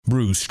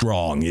Brew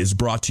Strong is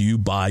brought to you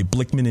by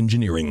Blickman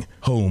Engineering,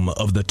 home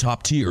of the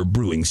top-tier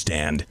brewing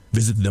stand.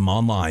 Visit them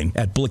online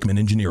at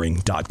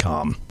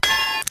blickmanengineering.com.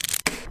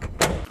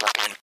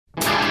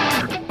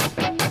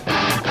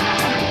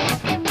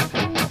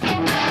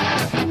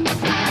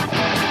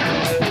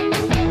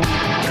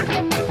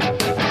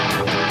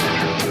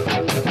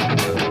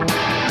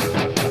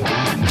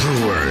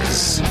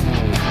 Brewers,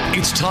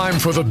 it's time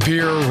for the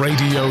beer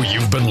radio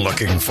you've been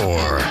looking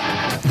for.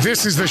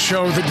 This is the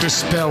show that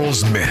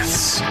dispels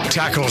myths,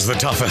 tackles the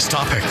toughest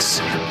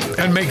topics,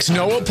 and makes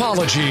no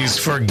apologies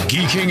for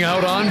geeking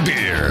out on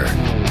beer.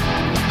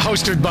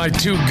 Hosted by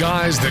two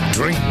guys that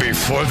drink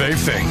before they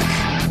think,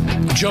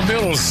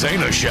 Jamil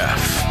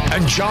Zainasheff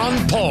and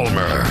John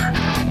Palmer.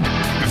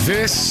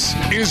 This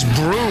is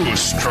Brew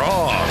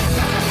Strong.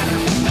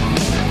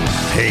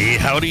 Hey,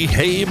 howdy,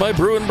 hey, my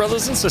brewing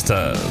brothers and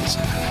sisters.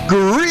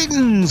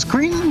 Greetings.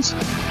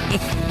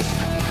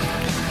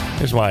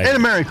 Here's my And a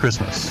Merry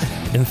Christmas.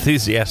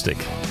 enthusiastic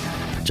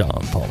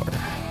John Palmer.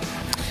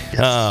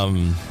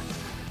 Yes.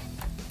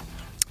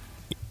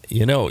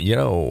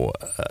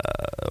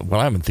 What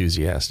I'm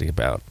enthusiastic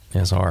about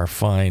is our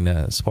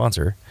fine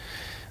sponsor,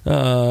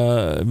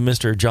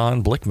 Mr.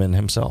 John Blickman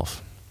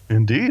himself.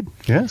 Indeed,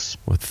 yes.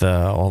 With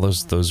all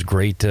those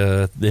great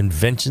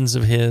inventions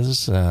of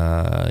his,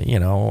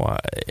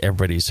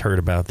 everybody's heard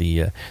about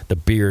the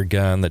beer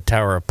gun, the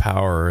Tower of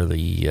Power,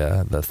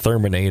 the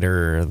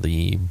Therminator,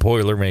 the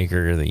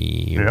Boilermaker,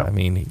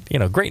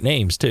 great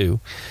names too.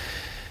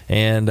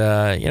 And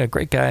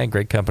great guy and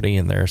great company,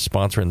 and they're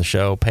sponsoring the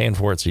show, paying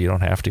for it so you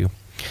don't have to.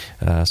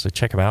 So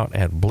check them out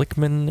at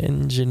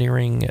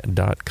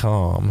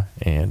blickmanengineering.com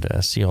and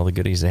see all the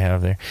goodies they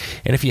have there.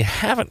 And if you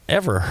haven't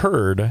ever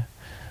heard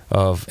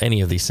of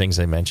any of these things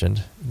I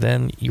mentioned,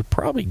 then you're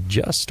probably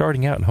just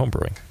starting out in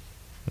homebrewing.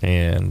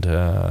 And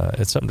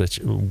it's something that's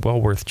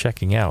well worth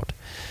checking out.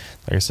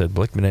 Like I said,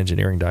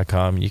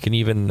 blickmanengineering.com. You can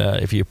even,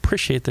 if you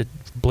appreciate that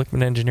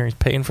Blickman Engineering is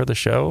paying for the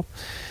show,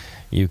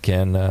 you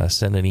can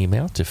send an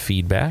email to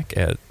feedback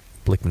at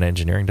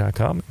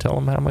blickmanengineering.com and tell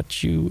them how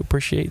much you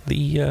appreciate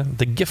the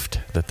gift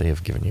that they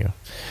have given you.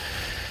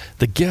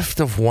 The gift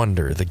of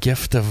wonder, the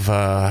gift of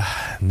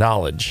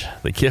knowledge,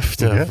 the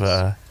gift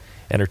of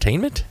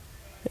entertainment.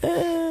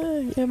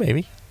 Yeah,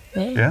 maybe.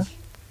 Yeah.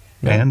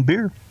 And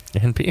beer.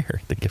 And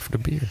beer. The gift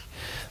of beer.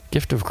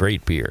 Gift of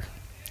great beer.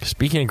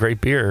 Speaking of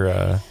great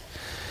beer,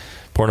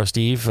 Porno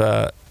Steve,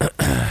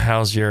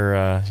 how's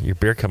your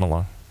beer coming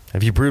along?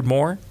 Have you brewed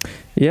more?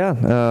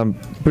 Yeah,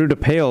 brewed a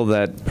pale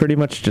that pretty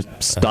much just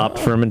stopped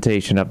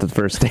fermentation after the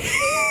first day.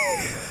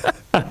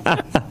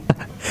 Okay.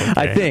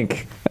 I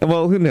think.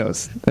 Well, who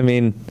knows? I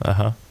mean,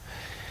 I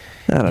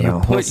don't know.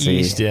 You put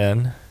yeast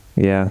in.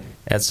 Yeah.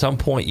 At some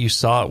point, you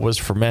saw it was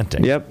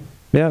fermenting. Yep.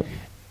 It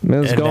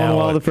was going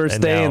well the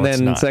first day, and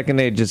then second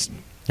day just.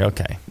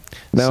 Okay.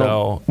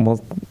 No,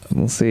 so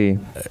we'll see.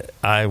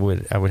 I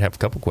would have a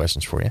couple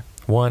questions for you.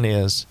 One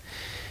is,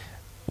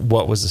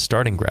 what was the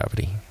starting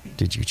gravity?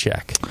 Did you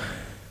check?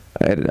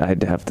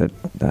 I'd have to.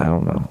 I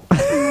don't know.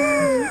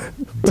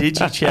 Did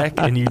you check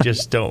and you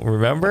just don't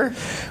remember?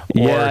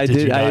 Yeah, I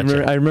did.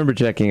 I remember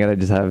checking it. I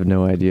just have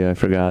no idea. I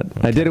forgot.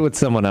 Okay. I did it with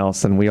someone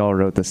else, and we all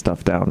wrote this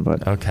stuff down.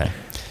 But okay.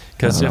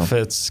 Because if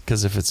it's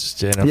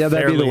in a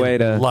that'd be the way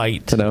to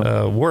light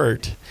know.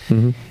 wort,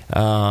 and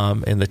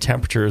the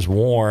temperature is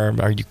warm,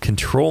 are you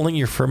controlling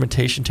your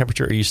fermentation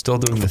temperature? Or are you still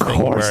doing the thing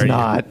where? Of course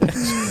not.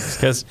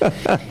 Because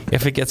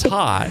if it gets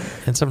hot,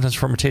 and sometimes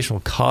fermentation will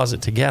cause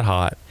it to get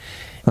hot,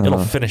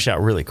 it'll finish out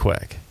really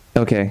quick.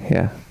 Okay,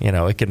 yeah.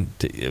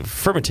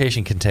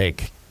 Fermentation can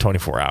take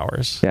 24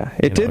 hours. Yeah,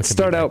 it did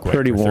start out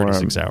pretty warm.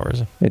 36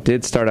 hours. It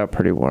did start out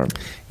pretty warm.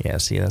 Yeah,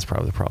 see, that's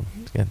probably the problem.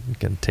 It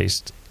can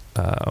taste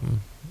a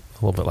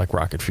little bit like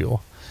rocket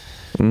fuel.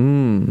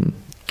 Can't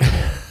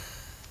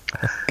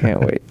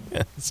wait.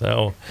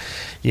 So,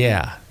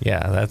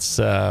 that's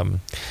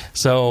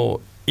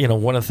so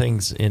one of the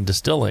things in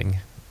distilling,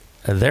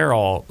 they're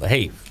all,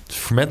 hey,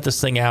 ferment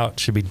this thing out,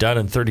 should be done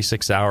in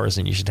 36 hours,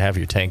 and you should have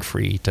your tank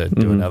free to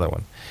do another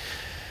one.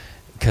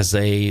 Because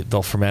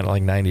they'll ferment at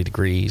like 90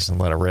 degrees and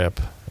let it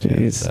rip.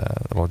 Jeez. And,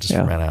 it'll just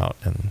ferment out,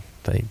 and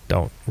they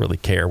don't really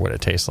care what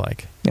it tastes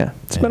like. Yeah,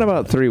 it's been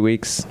about 3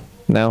 weeks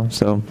now,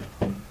 so.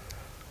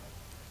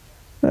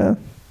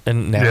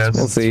 And now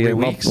we'll see. 3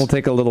 weeks. We'll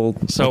take a little.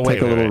 So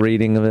take a little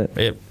reading of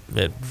it.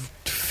 It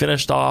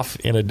finished off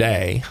in a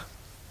day.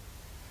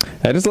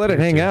 I just let it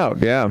hang out.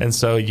 Yeah. And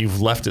so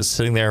you've left it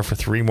sitting there for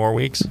 3 more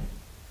weeks.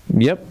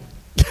 Yep.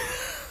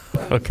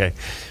 Okay,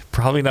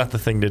 probably not the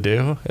thing to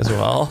do as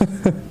well,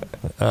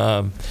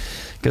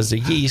 because the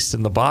yeast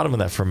in the bottom of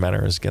that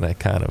fermenter is going to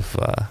kind of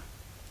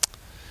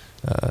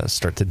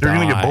start to die. They're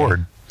going to get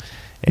bored.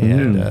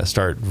 And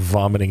start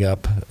vomiting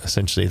up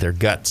essentially their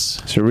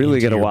guts. So really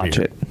got to watch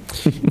beer.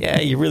 it. Yeah,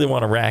 you really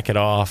want to rack it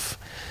off.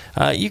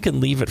 You can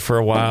leave it for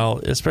a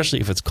while, especially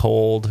if it's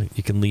cold.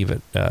 You can leave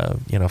it,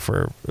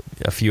 for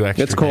a few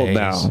extra days. It's cold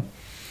now.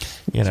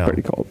 It's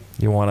pretty cold.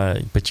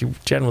 But you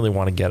generally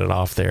want to get it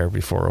off there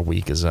before a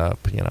week is up.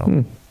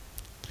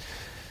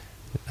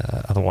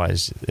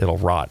 Otherwise, it'll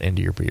rot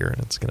into your beer,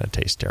 and it's going to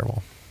taste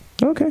terrible.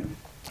 Okay.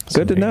 So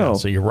Good to know.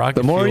 So your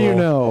rocket the more fuel, you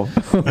know.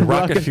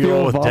 rocket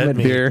fuel with vomit dead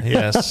meat. beer.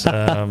 Yes.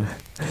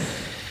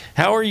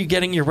 How are you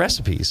getting your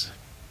recipes?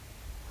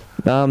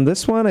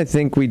 This one, I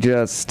think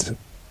it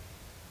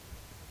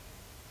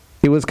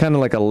was kind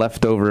of like a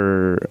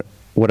leftover,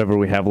 whatever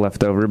we have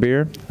leftover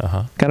beer,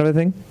 kind of a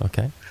thing.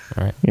 Okay.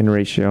 All right. In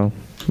ratio,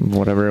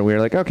 whatever. We were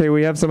like, okay,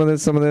 we have some of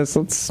this. Let's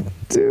just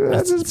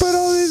put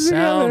all these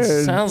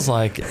together. Sounds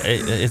like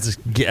it's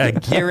a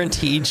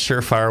guaranteed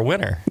surefire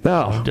winner.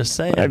 No, I'm just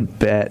saying. I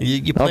bet.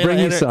 You plan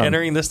on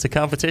entering this to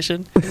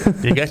competition?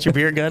 You got your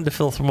beer gun to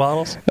fill some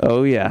bottles?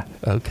 Oh, yeah.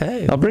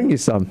 Okay. I'll bring you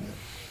some.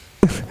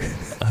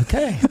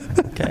 Okay.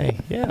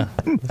 Yeah.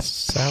 This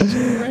sounds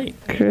great.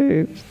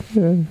 Okay.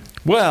 Yeah.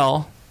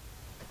 Well,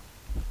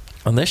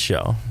 on this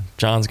show,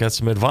 John's got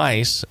some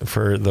advice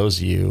for those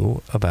of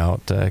you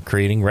about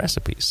creating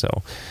recipes.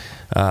 So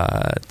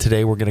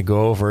today we're going to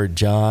go over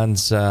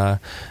John's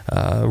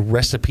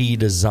recipe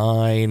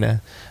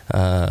design,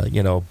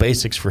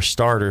 basics for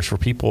starters for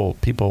people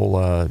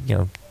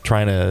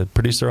trying to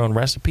produce their own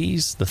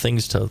recipes, the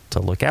things to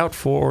look out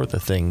for, the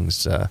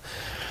things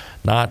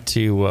not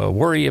to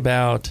worry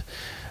about,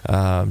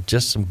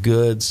 just some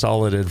good,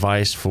 solid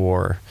advice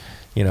for,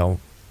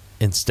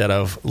 instead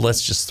of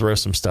let's just throw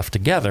some stuff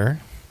together,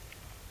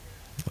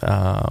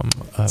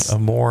 a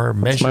more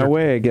measured, my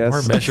way, I guess.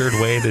 More measured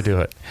way to do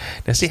it.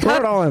 Now, see, throw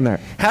it all in there.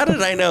 How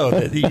did I know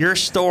that your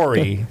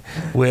story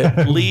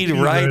would lead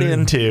right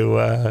into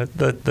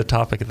the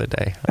topic of the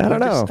day? I don't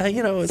know.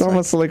 It's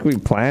almost like we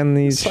plan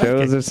these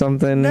shows or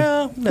something.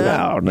 No.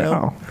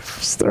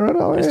 Just throw it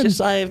all in. It's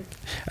just I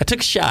took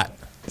a shot.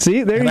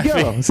 See, there you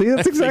go. See,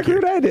 that's exactly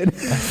what I did. I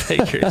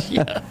figured,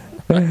 yeah.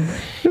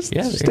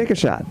 Just take a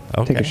shot.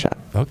 Okay. Take a shot.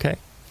 Okay.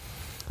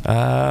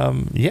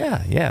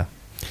 Yeah.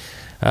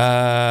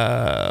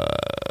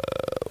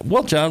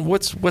 Well, John,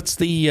 what's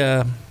the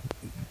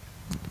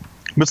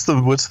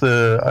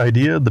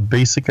idea? The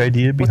basic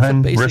idea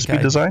behind recipe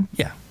design?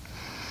 Yeah.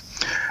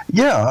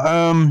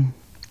 Yeah.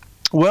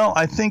 Well,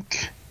 I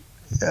think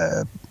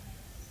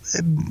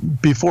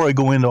before I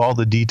go into all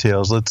the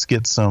details, let's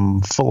get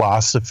some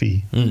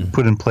philosophy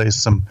put in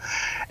place.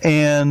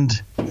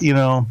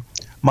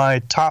 My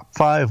top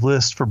 5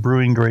 list for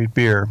brewing great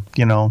beer,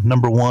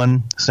 number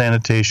 1,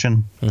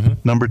 sanitation.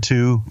 Number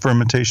 2,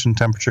 fermentation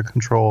temperature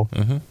control.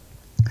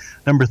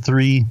 Number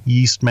 3,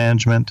 yeast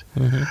management.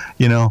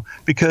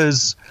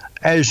 Because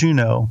as you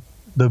know,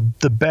 the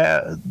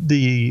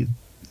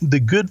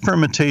good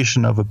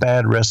fermentation of a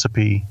bad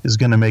recipe is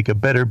going to make a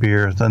better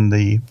beer than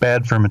the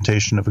bad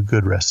fermentation of a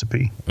good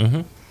recipe.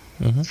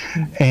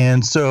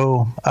 And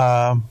so,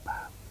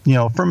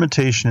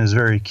 fermentation is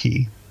very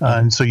key.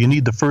 And so you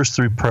need the first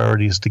 3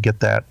 priorities to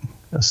get that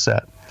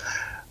set.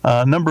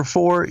 Number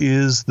 4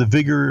 is the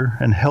vigor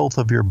and health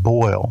of your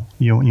boil.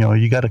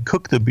 You got to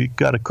cook the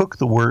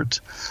wort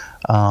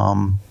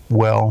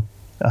well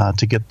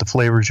to get the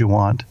flavors you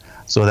want.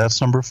 So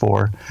that's number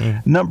 4.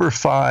 Number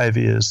 5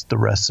 is the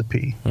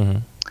recipe.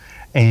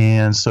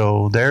 And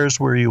so there's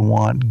where you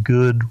want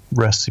good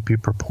recipe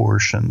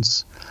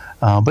proportions.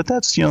 But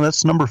that's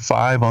number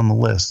 5 on the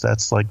list.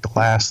 That's like the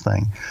last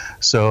thing.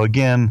 So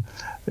again,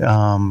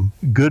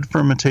 good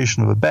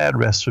fermentation of a bad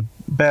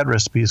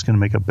recipe is going to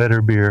make a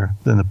better beer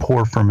than the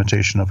poor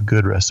fermentation of a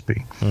good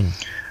recipe.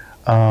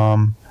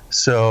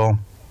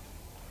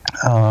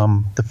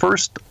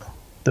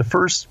 The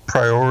first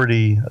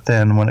priority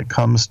then when it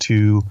comes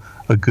to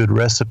a good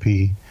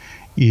recipe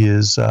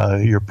is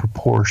your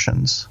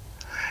proportions.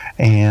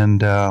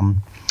 And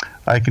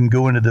I can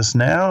go into this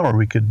now, or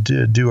we could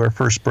do our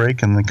first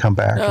break and then come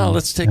back. No,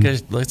 let's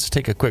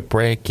take a quick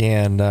break,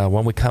 and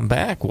when we come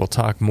back, we'll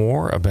talk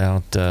more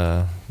about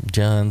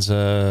John's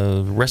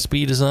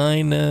recipe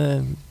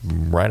design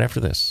right after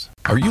this.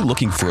 Are you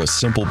looking for a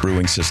simple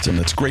brewing system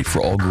that's great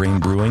for all grain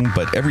brewing,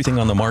 but everything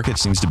on the market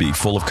seems to be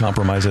full of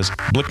compromises?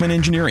 Blickman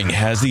Engineering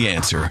has the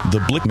answer. The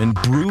Blickman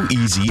Brew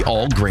Easy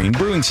All Grain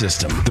Brewing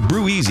System. The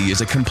Brew Easy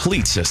is a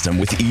complete system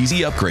with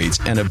easy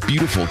upgrades and a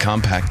beautiful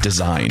compact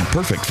design,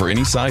 perfect for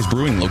any size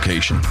brewing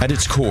location. At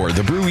its core,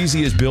 the Brew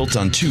Easy is built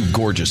on 2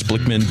 gorgeous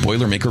Blickman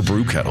Boilermaker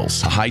brew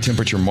kettles, a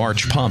high-temperature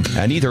March pump,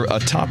 and either a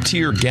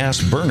top-tier gas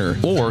burner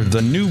or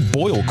the new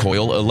Boil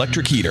Coil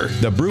electric heater.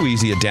 The Brew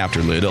Easy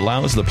adapter lid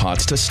allows the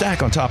pots to stack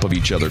on top of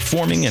each other,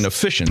 forming an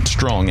efficient,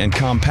 strong, and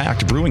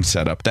compact brewing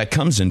setup that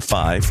comes in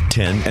 5,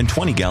 10, and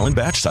 20-gallon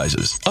batch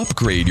sizes.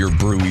 Upgrade your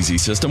Brew Easy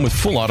system with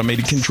full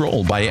automated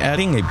control by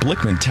adding a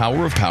Blickman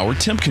Tower of Power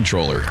temp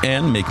controller,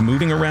 and make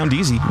moving around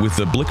easy with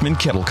the Blickman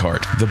Kettle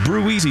Cart. The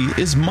Brew Easy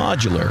is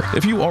modular.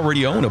 If you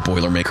already own a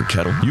Boilermaker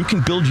kettle, you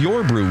can build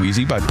your Brew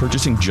Easy by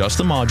purchasing just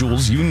the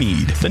modules you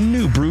need. The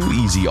new Brew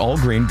Easy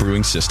all-grain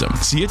brewing system.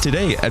 See it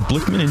today at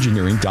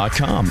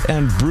BlickmanEngineering.com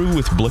and brew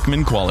with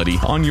Blickman quality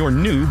on your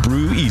new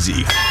Brew Easy.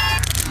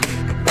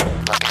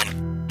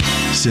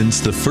 Since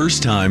the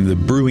first time the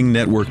Brewing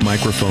Network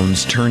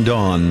microphones turned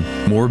on,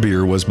 more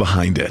beer was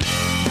behind it.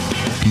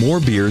 More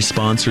Beer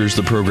sponsors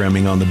the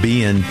programming on the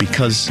BN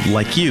because,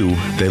 like you,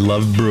 they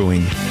love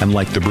brewing. And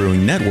like the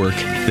Brewing Network,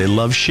 they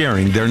love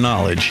sharing their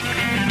knowledge.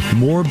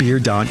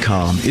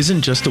 Morebeer.com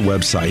isn't just a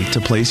website to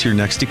place your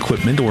next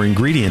equipment or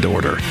ingredient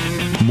order.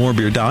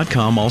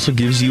 Morebeer.com also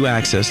gives you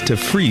access to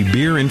free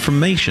beer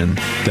information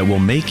that will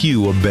make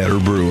you a better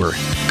brewer.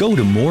 Go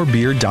to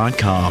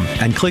morebeer.com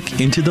and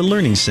click into the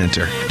Learning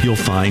Center. You'll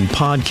find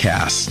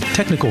podcasts,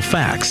 technical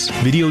facts,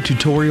 video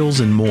tutorials,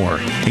 and more,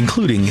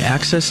 including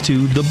access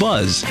to The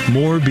Buzz,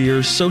 More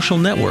Beer's social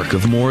network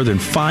of more than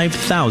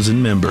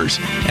 5,000 members.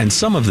 And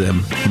some of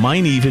them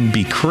might even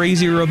be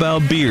crazier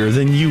about beer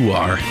than you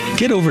are.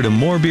 Get over to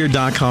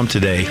morebeer.com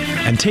today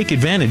and take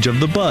advantage of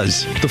The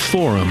Buzz, the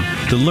forum,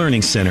 the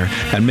Learning Center,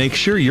 and make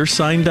sure you're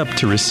signed up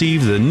to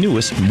receive the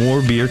newest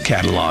More Beer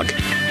catalog.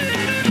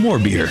 More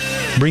Beer,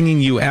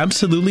 bringing you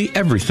absolutely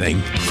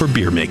everything for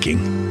beer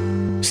making.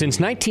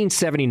 Since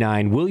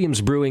 1979, Williams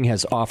Brewing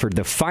has offered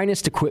the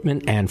finest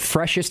equipment and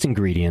freshest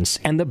ingredients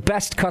and the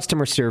best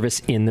customer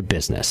service in the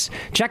business.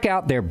 Check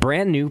out their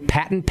brand new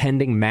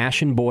patent-pending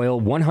mash and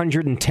boil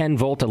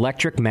 110-volt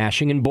electric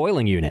mashing and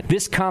boiling unit.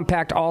 This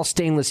compact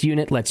all-stainless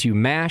unit lets you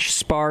mash,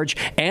 sparge,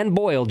 and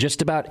boil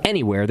just about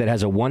anywhere that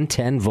has a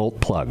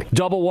 110-volt plug.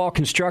 Double-wall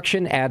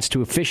construction adds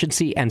to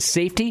efficiency and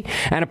safety,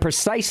 and a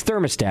precise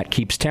thermostat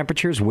keeps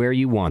temperatures where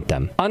you want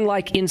them.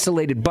 Unlike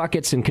insulated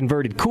buckets and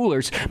converted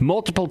coolers,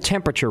 multiple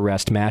temperature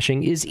rest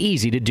mashing is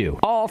easy to do,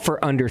 all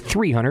for under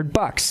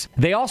 $300.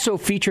 They also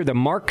feature the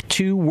Mark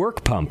II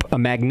work pump, a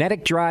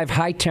magnetic drive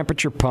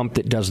high-temperature pump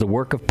that does the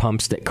work of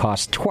pumps that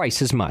cost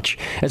twice as much,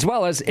 as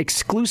well as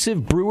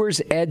exclusive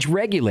Brewer's Edge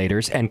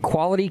regulators and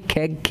quality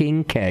Keg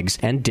King kegs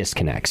and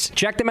disconnects.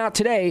 Check them out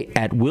today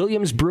at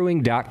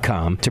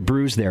williamsbrewing.com to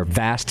brews their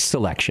vast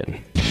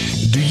selection.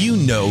 Do you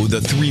know the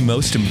three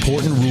most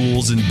important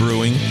rules in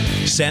brewing?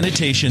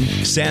 Sanitation,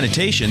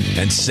 sanitation,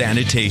 and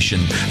sanitation.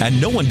 And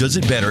no one does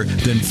it better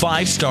than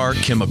 5-Star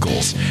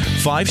Chemicals.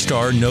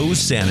 5-Star knows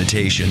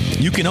sanitation.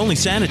 You can only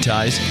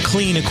sanitize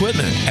clean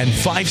equipment. And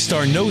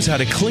 5-Star knows how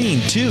to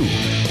clean, too.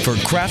 For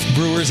craft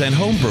brewers and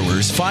home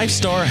brewers,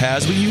 5-Star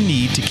has what you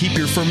need to keep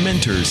your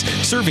fermenters,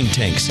 serving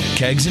tanks,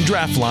 kegs, and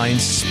draft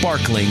lines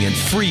sparkling and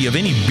free of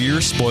any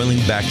beer-spoiling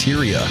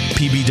bacteria.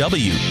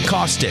 PBW,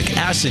 caustic,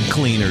 acid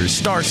cleaners,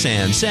 Star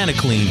Sand,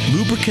 SaniClean,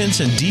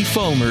 lubricants and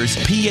defoamers,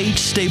 pH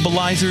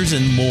stabilizers,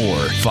 and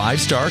more.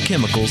 5-Star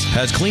Chemicals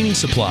has cleaning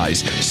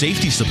supplies,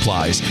 safety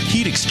supplies,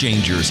 heat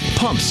exchangers,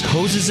 pumps,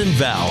 hoses, and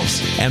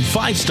valves. And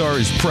 5-Star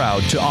is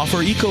proud to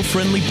offer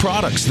eco-friendly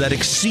products that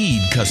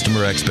exceed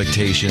customer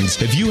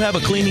expectations. If you have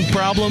a cleaning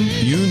problem,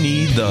 you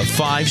need the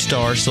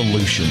 5-Star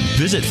solution.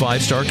 Visit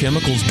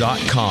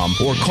 5starchemicals.com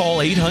or call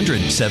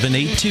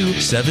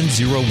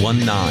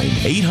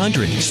 800-782-7019.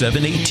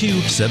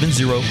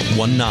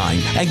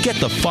 800-782-7019 and get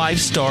the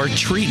 5-Star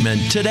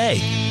treatment today.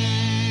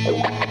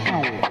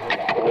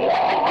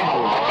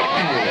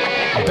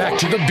 Back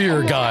to the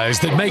beer guys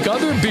that make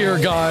other beer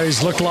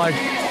guys look like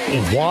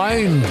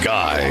wine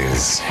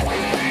guys.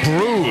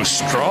 Brew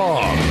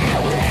strong.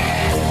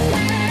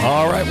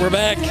 All right, we're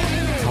back.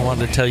 I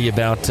wanted to tell you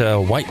about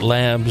White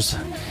Labs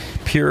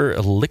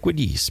Pure Liquid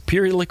Yeast.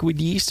 Pure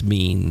liquid yeast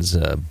means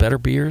better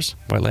beers.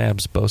 White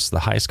Labs boasts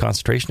the highest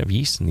concentration of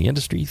yeast in the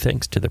industry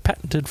thanks to their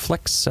patented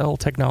flex cell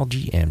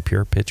technology and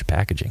pure pitch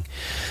packaging.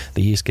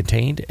 The yeast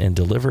contained and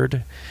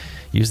delivered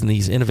using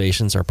these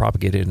innovations are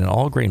propagated in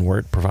all grain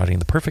wort, providing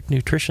the perfect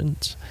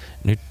nutrients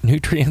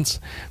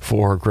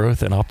for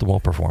growth and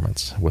optimal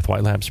performance. With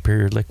White Labs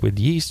Pure Liquid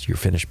Yeast, your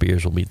finished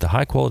beers will meet the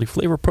high-quality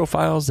flavor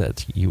profiles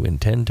that you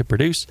intend to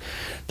produce.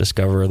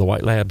 Discover the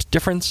White Labs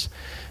difference.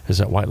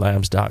 Visit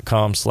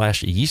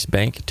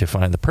whitelabs.com/yeastbank to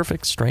find the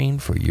perfect strain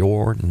for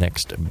your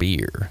next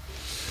beer.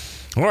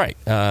 All right,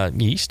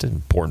 yeast, an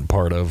important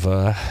part of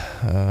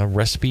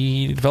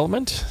recipe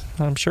development,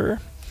 I'm sure.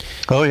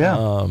 Oh,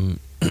 yeah.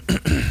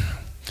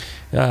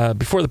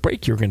 Before the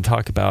break, you were going to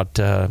talk about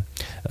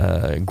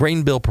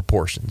grain bill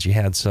proportions. You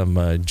had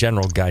some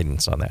general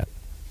guidance on that.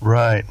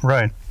 Right.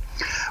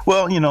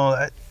 Well,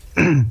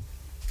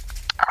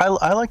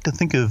 I like to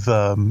think of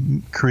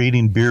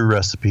creating beer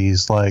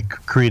recipes like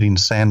creating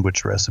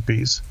sandwich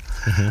recipes.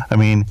 Mm-hmm. I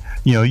mean,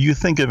 you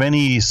think of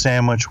any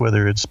sandwich,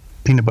 whether it's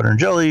peanut butter and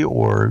jelly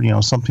or,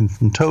 something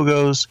from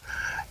Togo's,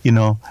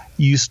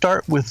 you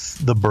start with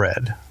the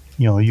bread.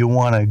 You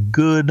want a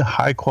good,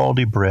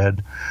 high-quality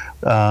bread.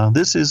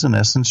 This is, in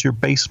essence, your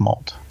base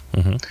malt.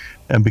 Mm-hmm.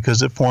 And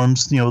because it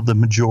forms, the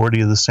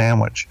majority of the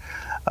sandwich.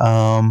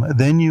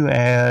 Then you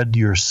add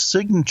your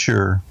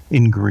signature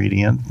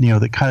ingredient,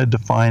 that kind of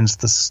defines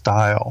the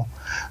style.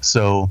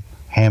 So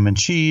ham and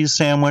cheese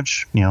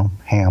sandwich,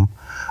 ham.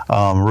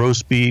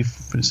 Roast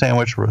beef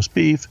sandwich, roast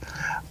beef.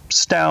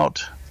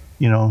 Stout,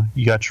 you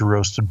got your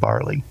roasted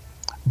barley.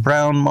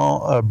 Brown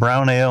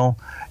ale,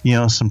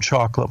 some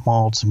chocolate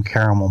malt, some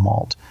caramel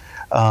malt.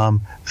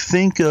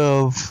 Think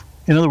of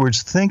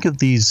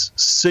these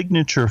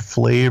signature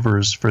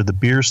flavors for the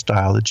beer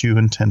style that you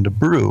intend to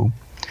brew.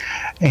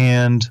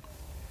 And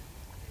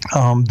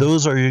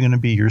those are going to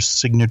be your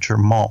signature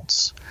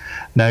malts.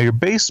 Now, your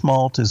base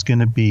malt is going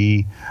to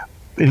be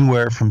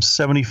anywhere from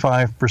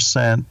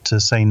 75% to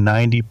say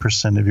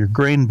 90% of your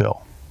grain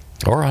bill.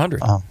 Or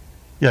 100.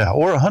 Yeah,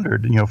 or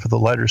 100, for the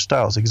lighter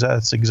styles.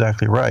 That's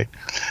exactly right.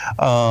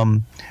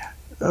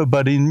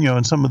 But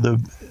in some of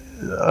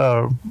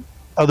the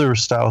other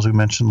styles we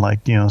mentioned, like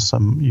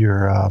some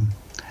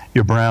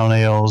your brown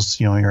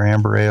ales, your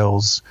amber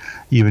ales,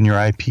 even your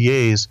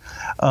IPAs,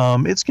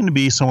 it's going to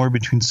be somewhere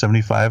between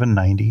 75 and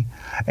 90,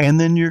 and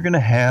then you're going to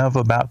have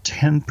about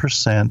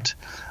 10%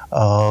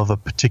 of a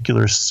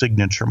particular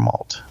signature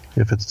malt,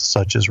 if it's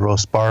such as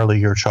roast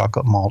barley or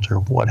chocolate malt or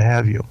what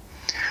have you.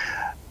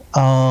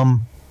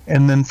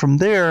 And then from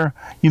there,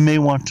 you may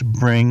want to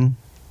bring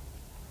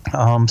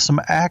some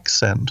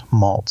accent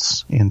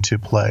malts into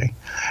play.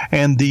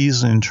 And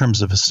these, in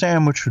terms of a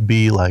sandwich, would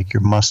be like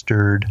your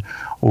mustard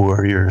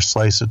or your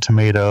slice of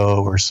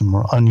tomato or some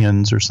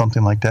onions or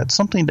something like that.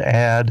 Something to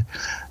add,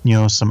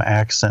 some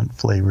accent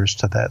flavors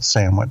to that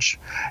sandwich,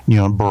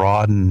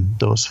 broaden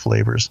those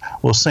flavors.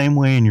 Well, same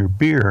way in your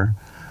beer,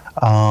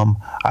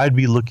 I'd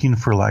be looking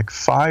for like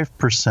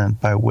 5%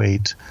 by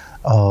weight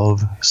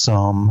of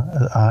some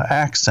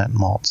accent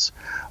malts,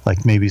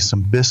 like maybe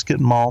some biscuit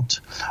malt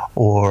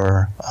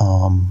or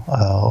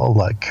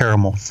like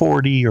caramel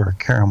 40 or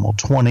caramel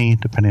 20,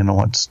 depending on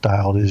what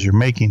style it is you're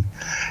making.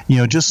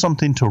 Just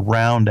something to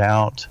round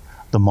out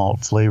the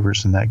malt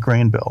flavors in that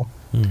grain bill.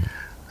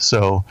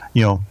 So,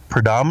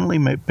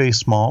 predominantly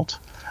base malt,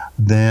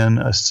 then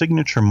a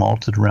signature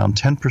malt at around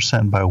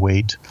 10% by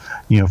weight,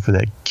 for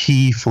that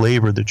key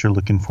flavor that you're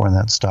looking for in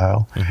that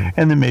style.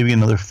 And then maybe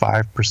another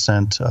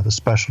 5% of a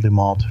specialty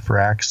malt for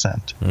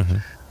accent.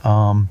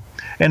 And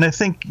I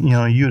think,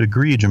 you'd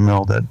agree,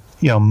 Jamil, that,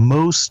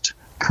 most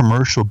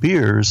commercial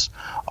beers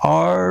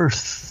are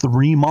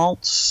 3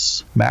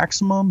 malts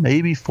maximum,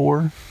 maybe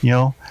 4,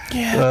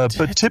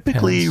 but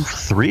typically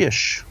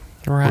 3-ish.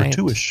 Right.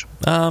 Or 2-ish.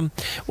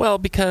 Well,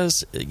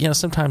 because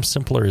sometimes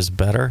simpler is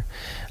better.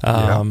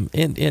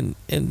 And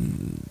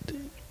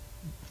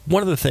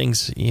one of the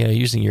things,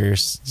 using your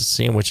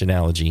sandwich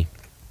analogy,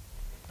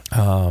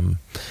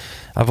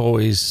 I've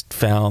always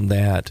found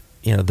that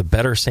the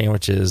better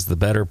sandwiches, the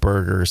better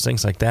burgers,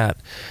 things like that,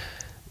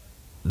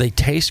 they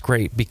taste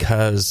great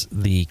because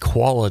the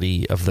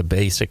quality of the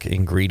basic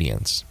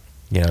ingredients.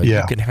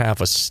 You can have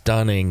a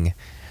stunning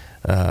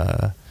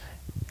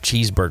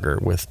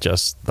cheeseburger with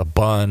just the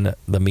bun,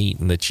 the meat,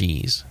 and the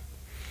cheese.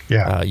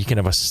 You can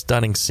have a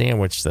stunning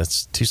sandwich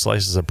that's 2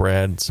 slices of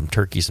bread, some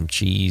turkey, some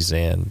cheese,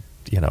 and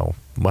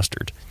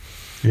mustard.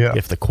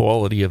 If the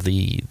quality of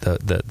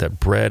the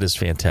bread is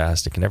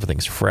fantastic and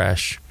everything's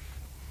fresh,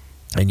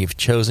 and you've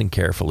chosen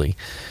carefully,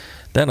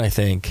 then I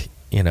think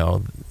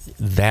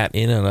that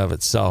in and of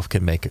itself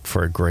can make it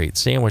for a great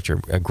sandwich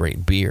or a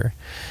great beer.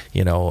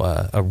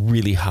 A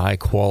really high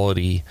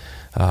quality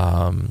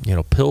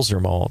Pilsner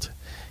malt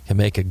can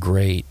make a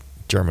great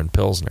German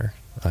Pilsner.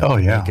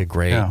 Can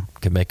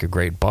make a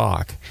great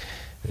Bock.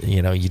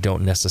 You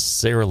don't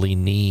necessarily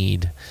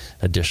need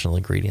additional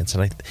ingredients.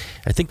 And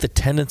I think the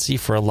tendency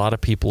for a lot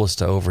of people is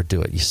to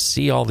overdo it. You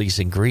see all these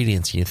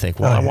ingredients and you think,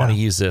 well, I want to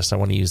use this, I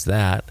want to use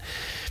that.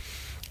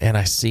 And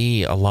I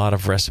see a lot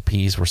of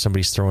recipes where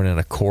somebody's throwing in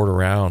a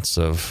 1/4 ounce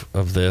of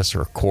this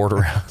or a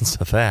 1/4 ounce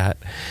of that.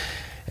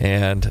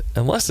 And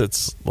unless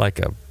it's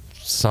like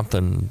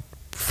something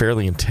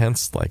fairly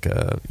intense, like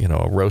a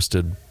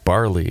roasted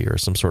barley or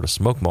some sort of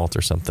smoke malt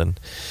or something,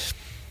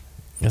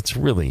 it's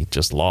really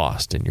just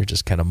lost, and you're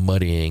just kind of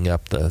muddying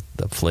up the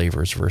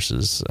flavors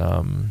versus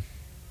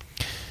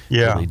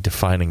really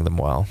defining them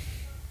well.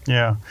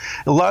 Yeah,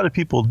 a lot of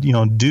people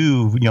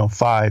do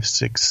 5,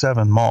 6,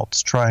 7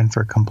 malts trying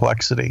for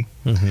complexity,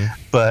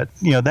 but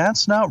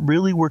that's not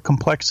really where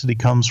complexity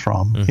comes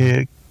from.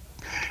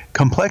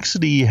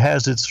 Complexity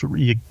has its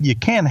you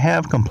can't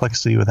have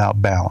complexity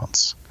without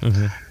balance.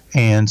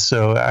 And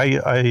so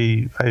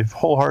I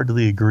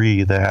wholeheartedly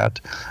agree that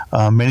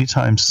many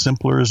times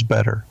simpler is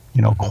better.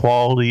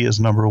 Quality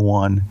is number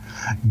one.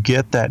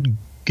 Get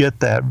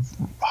that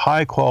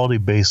high quality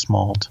base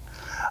malt.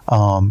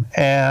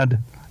 Add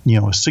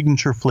a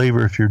signature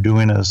flavor if you're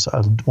doing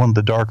one of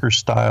the darker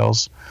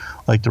styles,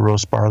 like the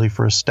roast barley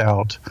for a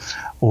stout,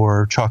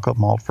 or chocolate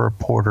malt for a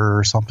porter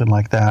or something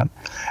like that,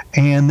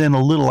 and then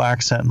a little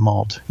accent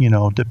malt.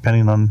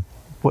 Depending on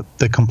what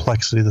the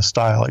complexity of the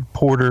style. Like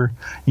porter,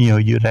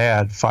 you'd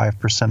add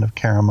 5% of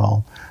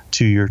caramel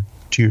to your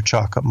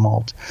chocolate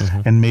malt,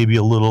 and maybe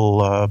a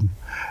little.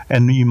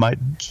 And you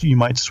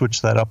might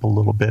switch that up a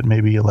little bit,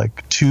 maybe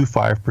like 2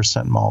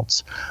 5%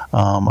 malts,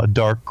 a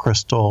dark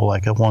crystal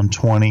like a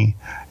 120,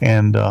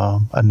 and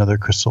another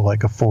crystal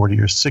like a 40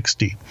 or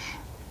 60,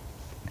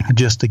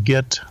 just to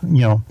get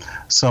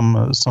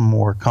some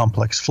more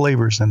complex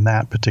flavors in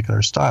that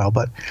particular style.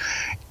 But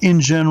in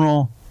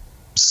general,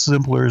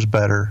 simpler is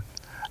better.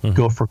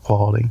 Go for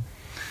quality.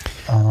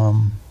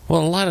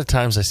 Well, a lot of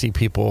times I see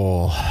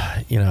people,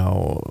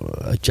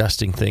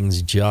 adjusting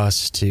things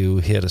just to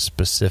hit a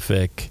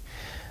specific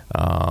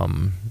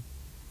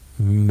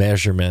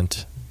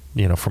measurement,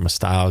 from a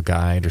style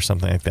guide or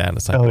something like that. And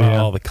it's like,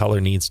 the color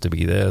needs to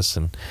be this,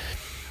 and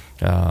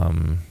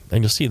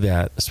you'll see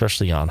that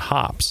especially on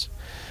hops.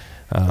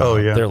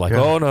 They're like,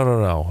 oh,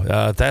 no.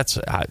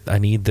 I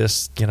need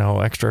this,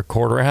 extra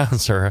quarter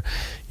ounce, or,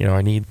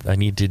 I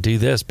need to do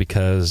this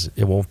because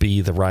it won't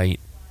be the right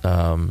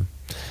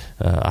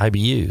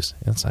IBUs.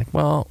 And it's like,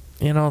 well,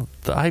 the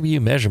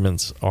IBU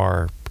measurements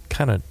are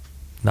kind of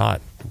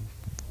not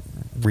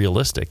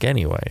realistic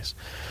anyways.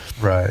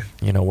 Right.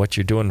 What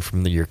you're doing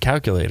from your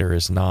calculator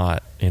is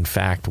not, in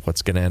fact,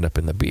 what's going to end up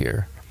in the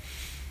beer.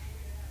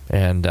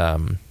 And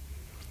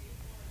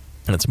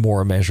it's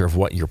more a measure of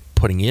what you're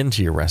putting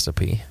into your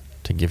recipe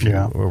to give you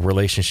a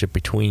relationship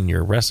between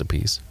your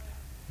recipes.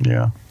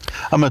 Yeah.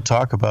 I'm going to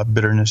talk about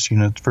bitterness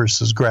units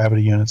versus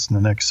gravity units in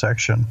the next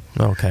section.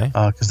 Okay.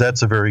 Because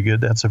that's a very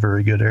good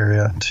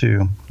area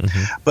too.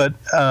 Mm-hmm. But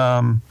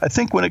I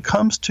think when it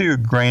comes to your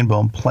grain bill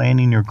and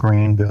planning your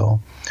grain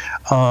bill,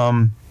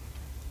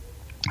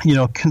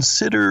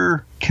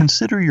 consider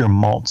your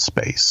malt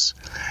space.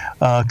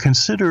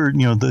 Consider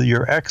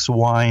your X,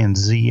 Y, and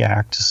Z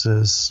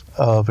axes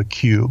of a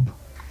cube.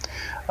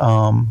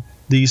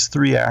 These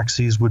three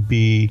axes would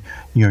be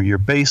your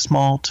base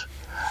malt,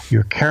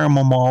 your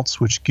caramel malts,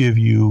 which give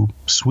you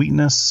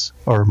sweetness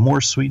or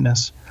more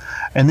sweetness,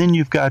 and then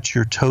you've got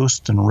your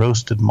toast and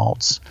roasted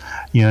malts.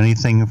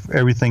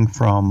 Everything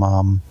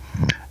from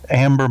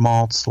amber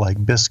malts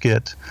like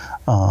biscuit,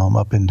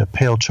 up into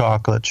pale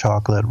chocolate,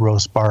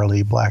 roast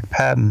barley, black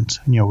patent,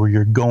 where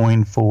you're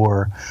going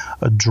for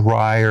a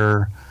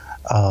drier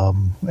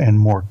and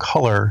more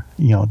color,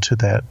 to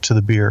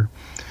the beer.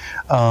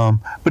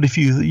 But if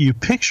you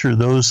picture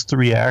those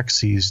three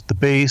axes, the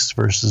base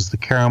versus the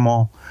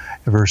caramel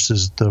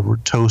versus the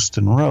toast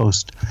and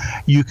roast,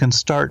 you can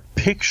start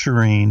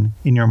picturing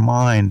in your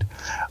mind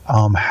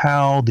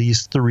how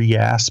these three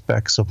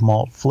aspects of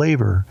malt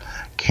flavor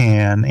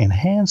can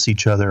enhance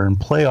each other and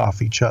play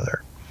off each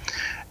other.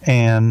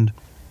 And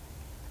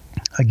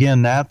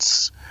again,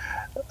 that's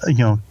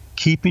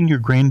keeping your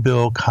grain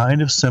bill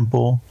kind of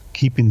simple,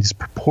 keeping these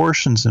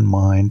proportions in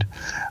mind,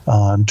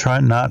 and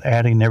trying not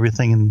adding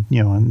everything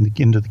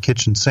into the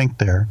kitchen sink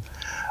there.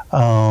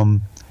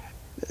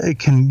 It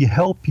can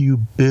help you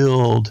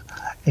build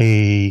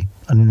a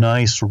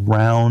nice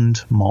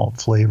round malt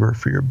flavor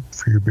for your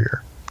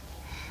beer.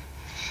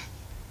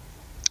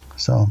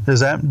 So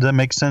does that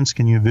make sense?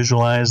 Can you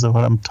visualize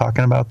what I'm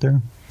talking about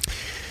there?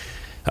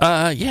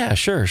 Yeah,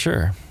 sure.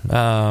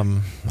 I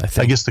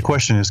guess the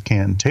question is,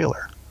 can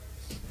Taylor?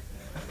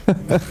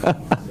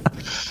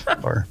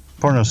 Or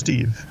Porno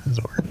Steve is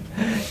over.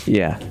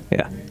 Yeah.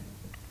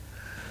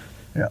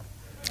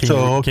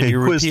 Can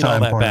you quiz repeat time, all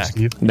that Porno back?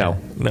 Steve. No.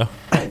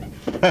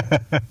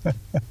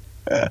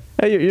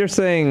 You're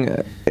saying,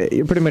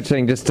 you're pretty much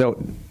saying just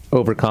don't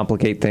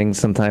overcomplicate things.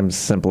 Sometimes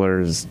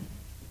simpler is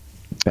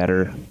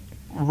better.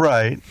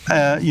 Right.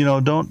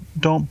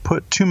 Don't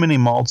put too many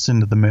malts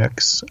into the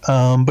mix.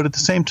 But at the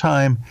same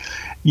time,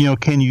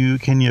 can you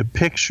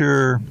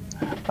picture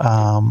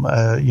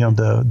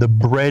the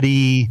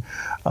bready,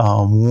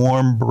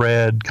 warm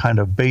bread kind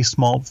of base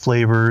malt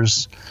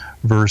flavors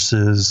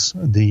versus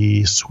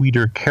the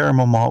sweeter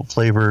caramel malt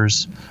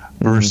flavors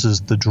versus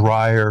the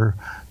drier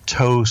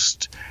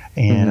toast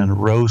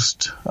and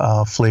roast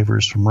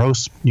flavors from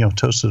roast,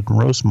 toasted and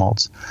roast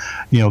malts.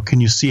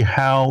 Can you see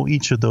how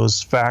each of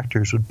those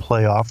factors would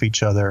play off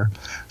each other,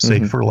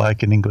 say for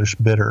like an English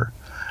bitter,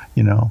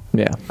 Yeah.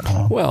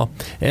 Well,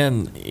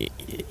 and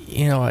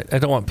I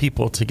don't want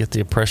people to get the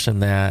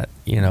impression that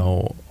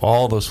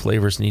all those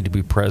flavors need to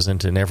be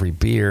present in every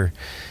beer.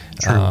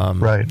 True.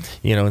 Right.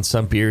 In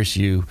some beers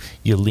you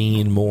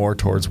lean more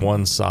towards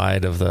one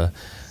side of the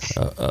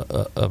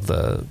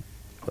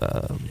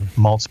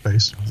malt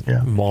space.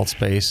 Yeah. Malt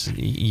space.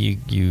 You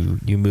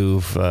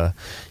move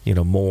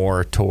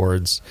more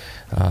towards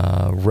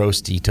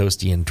roasty,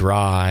 toasty, and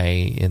dry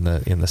in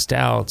the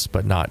stouts,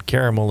 but not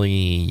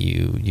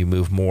caramelly. You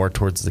move more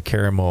towards the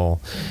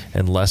caramel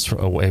and less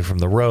away from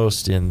the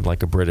roast in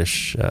like a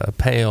British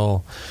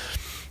pale.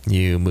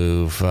 You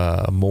move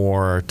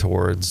more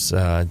towards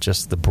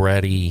just the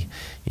bready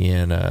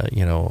in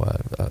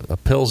a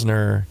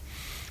pilsner.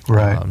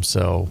 Right.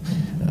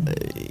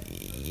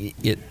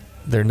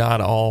 They're not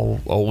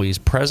always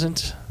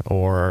present,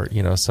 or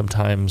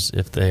sometimes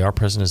if they are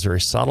present, it's very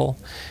subtle,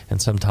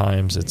 and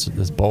sometimes it's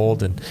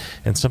bold, and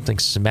something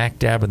smack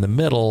dab in the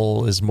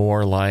middle is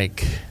more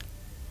like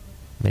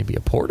maybe a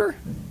porter,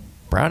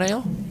 brown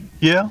ale.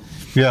 Yeah.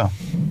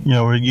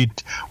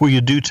 Where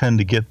you do tend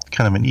to get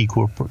kind of an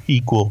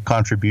equal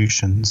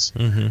contributions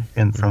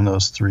in from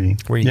those three.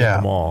 Where you get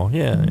them all.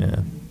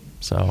 Yeah.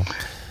 So.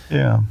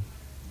 Yeah.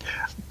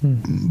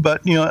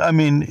 But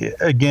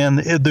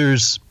again,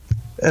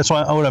 that's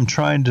why what I'm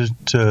trying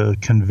to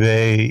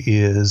convey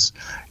is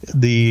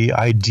the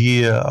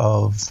idea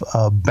of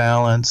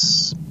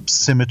balance,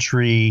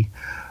 symmetry,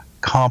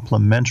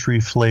 complementary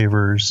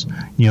flavors,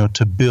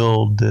 to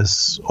build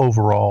this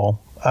overall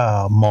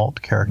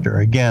malt character.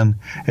 Again,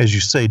 as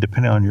you say,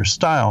 depending on your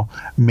style,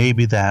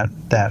 maybe that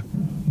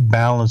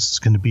balance is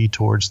going to be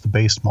towards the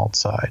base malt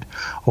side,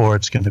 or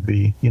it's going to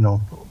be,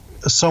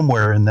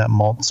 somewhere in that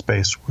malt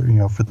space,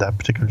 for that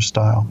particular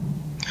style.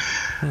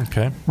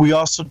 Okay. We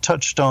also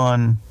touched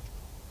on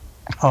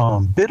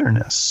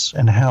bitterness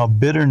and how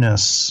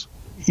bitterness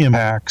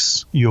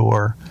impacts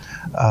your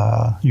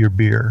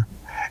beer.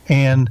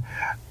 And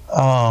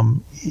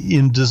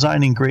in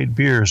designing great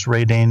beers,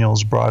 Ray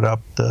Daniels brought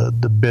up the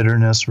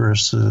bitterness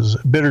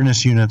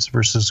units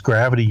versus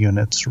gravity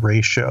units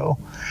ratio,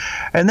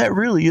 and that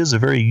really is a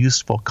very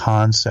useful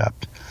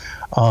concept.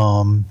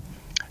 And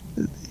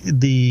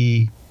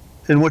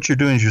what you're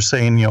doing is you're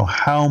saying,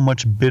 how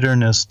much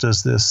bitterness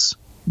does this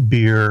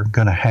beer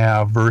going to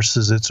have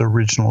versus its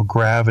original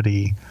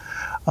gravity?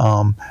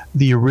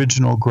 The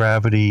original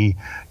gravity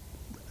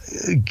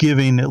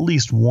giving at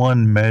least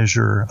one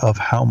measure of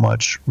how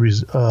much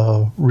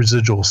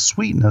residual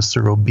sweetness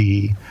there will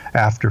be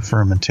after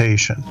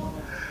fermentation.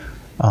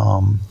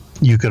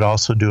 You could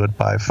also do it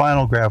by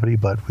final gravity,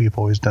 but we've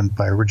always done it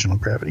by original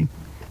gravity.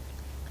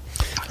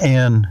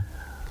 And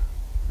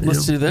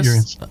let's do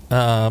this.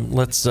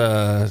 Let's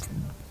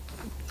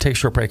take a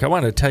short break. I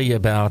want to tell you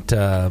about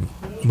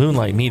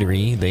Moonlight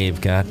Meadery.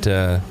 They've got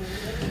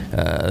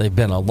they've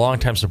been a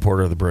long-time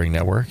supporter of the Brewing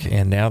Network,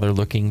 and now they're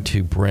looking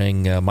to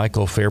bring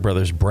Michael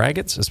Fairbrother's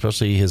braggots,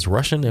 especially his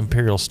Russian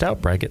Imperial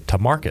Stout braggot, to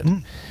market.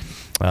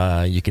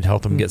 You can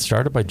help them get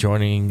started by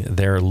joining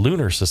their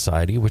Lunar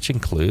Society, which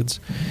includes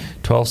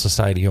 12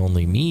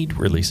 Society-only mead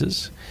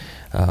releases,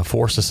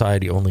 4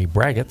 Society-only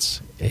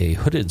braggots, a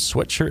hooded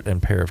sweatshirt,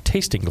 and pair of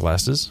tasting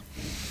glasses.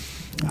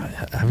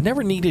 I've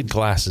never needed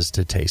glasses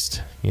to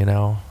taste,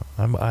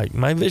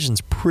 my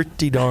vision's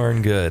pretty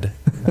darn good.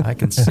 I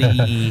can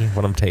see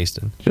what I'm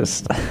tasting.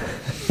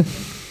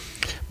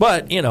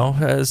 But,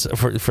 as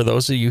for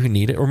those of you who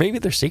need it, or maybe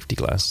they're safety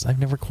glasses. I've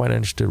never quite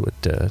understood what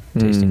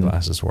tasting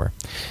glasses were.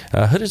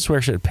 Hooded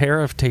sweatshirt,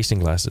 pair of tasting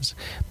glasses,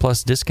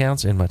 plus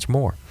discounts and much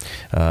more.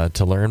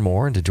 To learn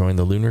more and to join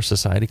the Lunar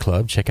Society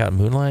Club, check out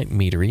Moonlight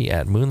Meadery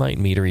at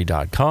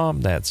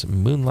moonlightmeadery.com. That's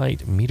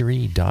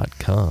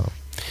moonlightmeadery.com.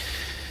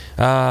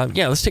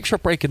 Let's take a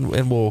short break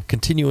and we'll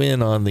continue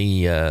in on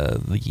the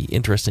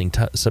interesting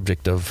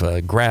subject of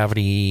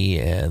gravity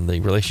and the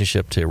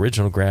relationship to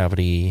original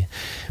gravity,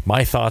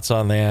 my thoughts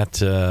on that,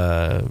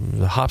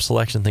 the hop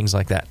selection, things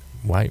like that.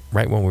 Right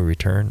when we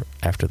return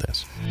after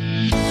this.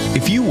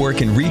 If you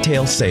work in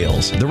retail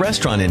sales, the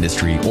restaurant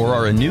industry, or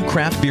are a new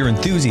craft beer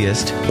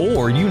enthusiast,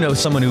 or you know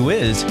someone who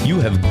is,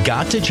 you have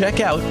got to check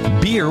out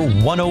Beer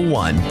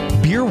 101.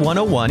 Beer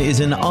 101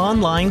 is an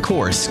online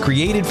course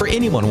created for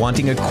anyone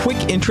wanting a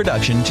quick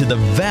introduction to the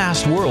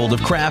vast world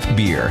of craft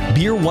beer.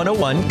 Beer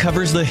 101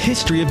 covers the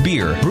history of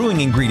beer,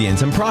 brewing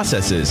ingredients and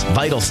processes,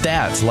 vital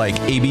stats like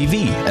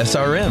ABV,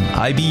 SRM,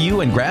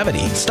 IBU, and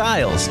gravity,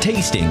 styles,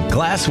 tasting,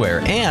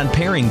 glassware, and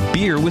pairing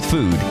beer with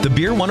food. The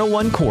Beer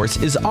 101 course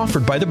is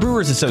offered by the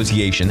Brewers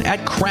Association at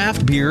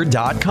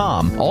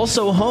craftbeer.com,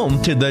 also home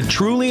to the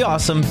truly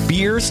awesome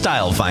Beer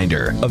Style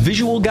Finder, a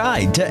visual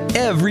guide to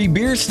every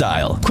beer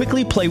style.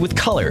 Quickly play with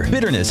color,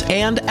 bitterness,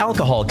 and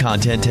alcohol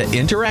content to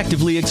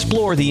interactively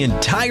explore the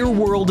entire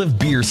world of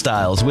beer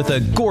styles with a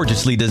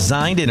gorgeously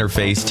designed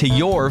interface to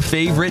your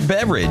favorite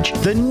beverage.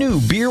 The new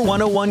Beer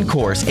 101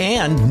 course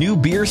and new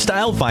Beer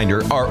Style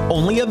Finder are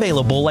only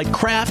available at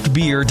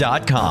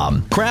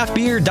craftbeer.com.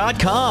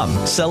 Craftbeer.com,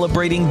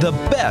 celebrating the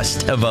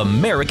best of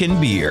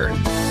American beer.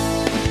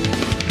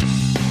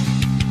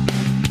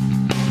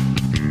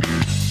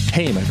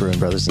 Hey, my brewing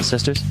brothers and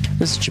sisters.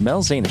 This is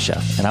Jamel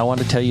Zanishev, and I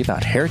want to tell you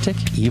about Heretic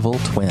Evil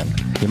Twin.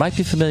 You might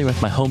be familiar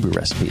with my homebrew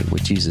recipe,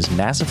 which uses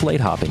massive late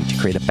hopping to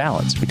create a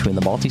balance between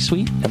the malty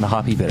sweet and the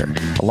hoppy bitter,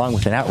 along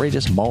with an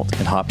outrageous malt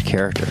and hop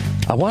character.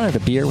 I wanted a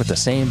beer with the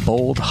same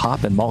bold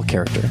hop and malt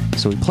character,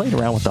 so we played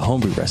around with the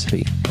homebrew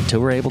recipe until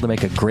we were able to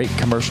make a great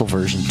commercial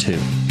version too.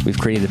 We've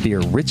created a beer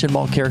rich in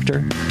malt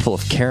character, full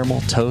of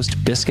caramel,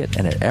 toast, biscuit,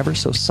 and an ever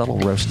so subtle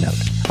roast note.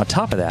 On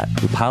top of that,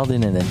 we piled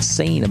in an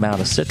insane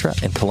amount of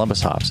Citra and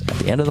Columbus hops at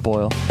the end of the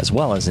boil, as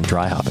well as in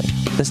dry hopping.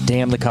 This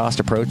damn-the-cost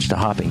approach to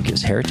hopping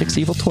gives Heretic's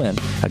Evil Twin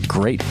a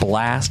great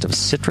blast of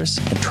citrus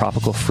and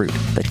tropical fruit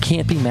that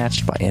can't be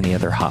matched by any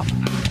other hop.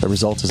 The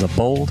result is a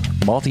bold,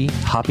 malty,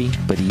 hoppy,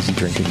 but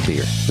easy-drinking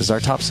beer. This is our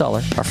top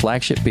seller, our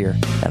flagship beer,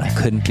 and I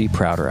couldn't be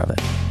prouder of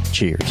it.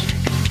 Cheers.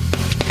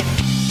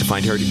 To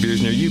find Heretic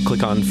beers near you,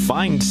 click on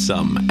Find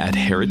Some at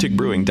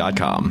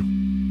hereticbrewing.com.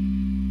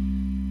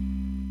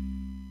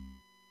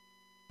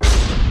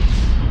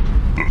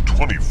 The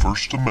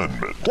 21st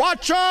Amendment.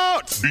 Watch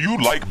out! Do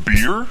you like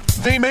beer?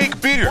 They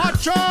make beer.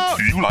 Watch out!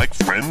 Do you like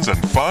friends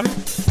and fun?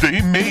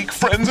 They make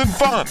friends and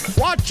fun.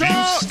 Watch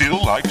out! Do you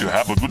still like to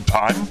have a good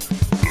time?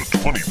 The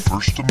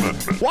 21st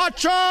Amendment.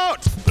 Watch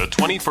out! The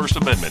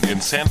 21st Amendment in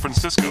San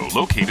Francisco,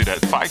 located at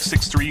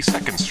 563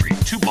 2nd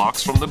Street, 2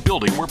 blocks from the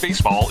building where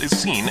baseball is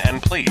seen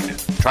and played.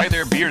 Try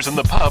their beers in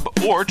the pub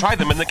or try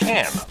them in the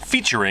can,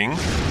 featuring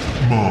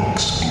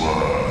Monk's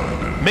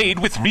Blood. Made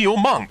with real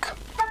monk.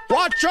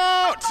 Watch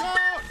out!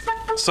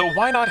 So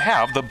why not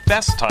have the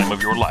best time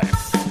of your life?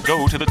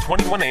 Go to the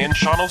 21A and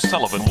Sean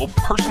O'Sullivan will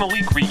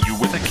personally greet you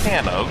with a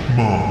can of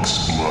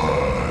Monk's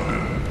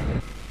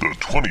Blood. The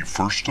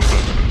 21st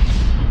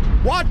Amendment.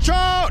 Watch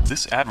out!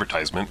 This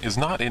advertisement is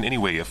not in any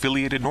way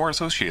affiliated nor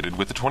associated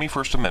with the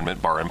 21st Amendment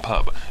Bar and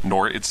Pub,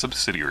 nor its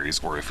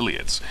subsidiaries or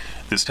affiliates.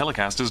 This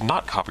telecast is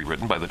not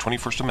copywritten by the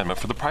 21st Amendment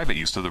for the private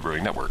use of the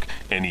Brewing Network.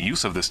 Any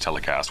use of this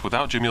telecast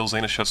without Jamil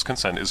Zainashev's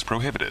consent is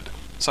prohibited.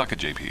 Suck it,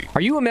 JP.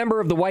 Are you a member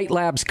of the White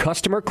Labs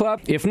Customer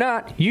Club? If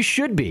not, you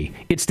should be.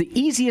 It's the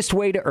easiest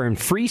way to earn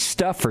free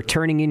stuff for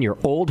turning in your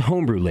old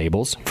homebrew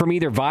labels from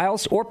either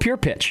Vials or Pure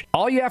Pitch.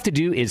 All you have to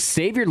do is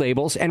save your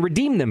labels and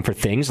redeem them for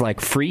things like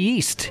free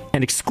yeast,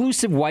 an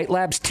exclusive White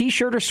Labs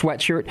t-shirt or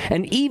sweatshirt,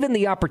 and even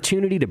the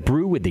opportunity to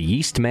brew with the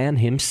yeast man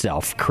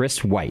himself,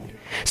 Chris White.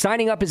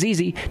 Signing up is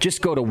easy.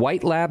 Just go to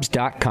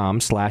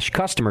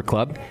whitelabs.com/customer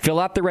club, fill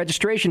out the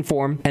registration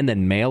form, and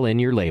then mail in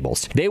your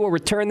labels. They will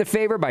return the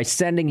favor by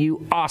sending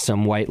you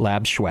awesome White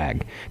Labs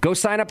swag. Go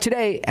sign up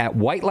today at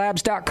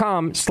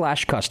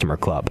whitelabs.com/customer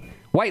club.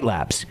 White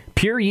Labs,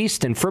 pure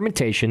yeast and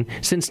fermentation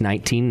since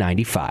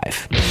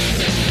 1995.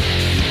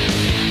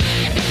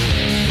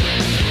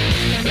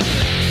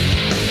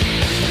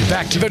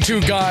 Back to the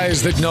two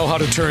guys that know how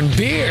to turn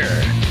beer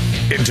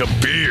into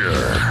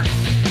beer.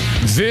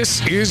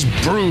 This is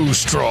Brew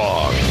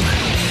Strong.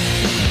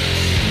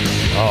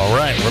 All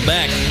right, we're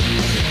back.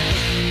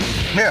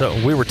 Yeah. So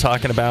we were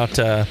talking about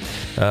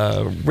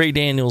Ray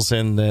Daniels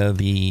and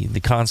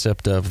the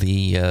concept of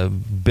the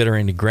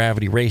bittering to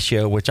gravity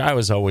ratio, which I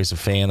was always a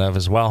fan of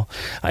as well.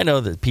 I know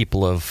that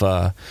people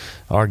have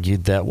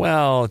argued that,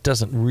 well, it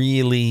doesn't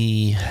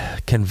really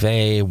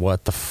convey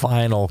what the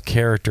final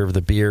character of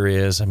the beer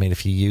is. I mean,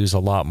 if you use a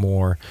lot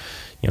more,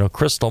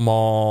 crystal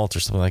malt or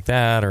something like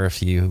that, or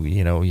if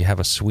you have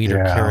a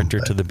sweeter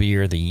character to the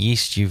beer, the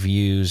yeast you've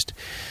used,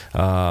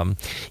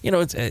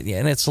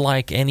 it's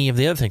like any of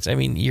the other things. I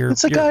mean,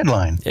 it's a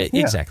guideline.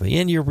 Exactly,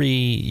 and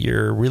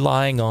you're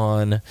relying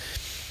on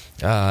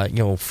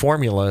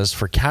formulas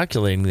for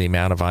calculating the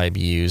amount of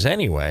IBUs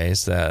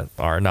anyways that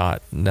are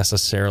not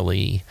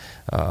necessarily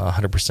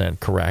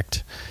 100%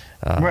 correct.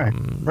 Right.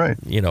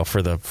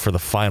 For the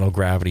final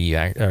gravity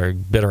or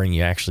bittering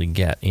you actually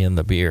get in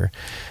the beer.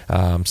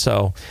 I've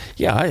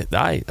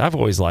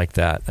always liked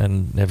that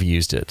and have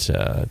used it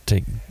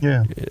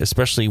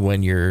especially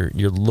when you're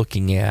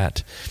looking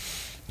at,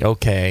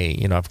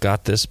 okay, I've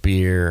got this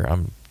beer,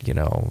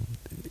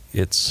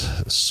 it's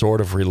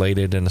sort of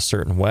related in a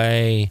certain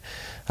way,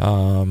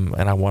 and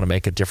I want to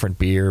make a different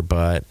beer,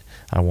 but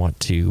I want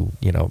to,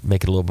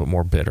 make it a little bit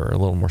more bitter, a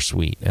little more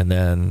sweet. And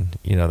then,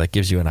 that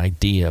gives you an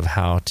idea of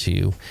how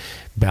to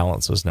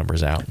balance those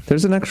numbers out.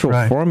 There's an actual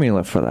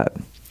formula for that.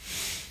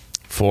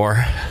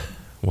 For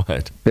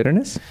what?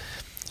 Bitterness?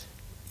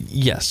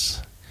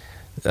 Yes.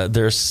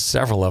 There's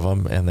several of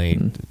them,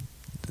 and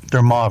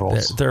they're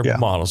models. They're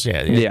models,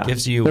 It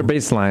gives you... They're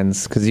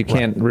baselines, because you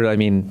can't really,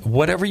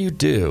 whatever you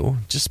do,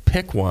 just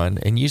pick one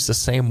and use the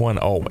same one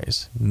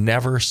always.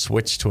 Never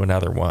switch to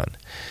another one.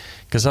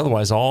 Because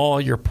otherwise, all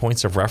your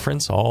points of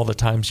reference, all the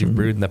times you've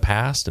brewed in the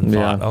past and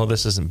thought, oh,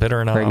 this isn't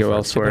bitter enough. Go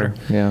elsewhere.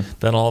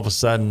 Then all of a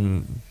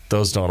sudden,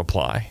 those don't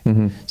apply.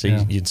 So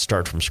you'd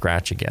start from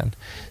scratch again.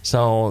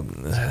 So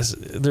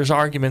there's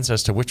arguments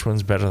as to which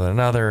one's better than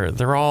another.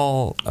 They're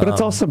all... But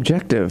it's all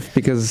subjective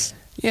because...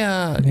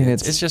 Yeah,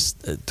 it's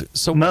just...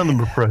 so none of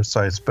them are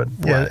precise, but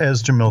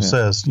as Jamil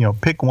says,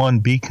 pick one,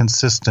 be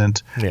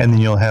consistent, and then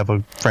you'll have a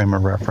frame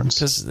of reference.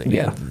 Because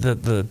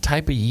the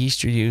type of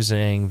yeast you're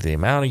using, the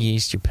amount of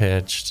yeast you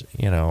pitched,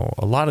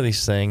 a lot of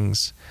these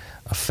things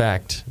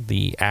affect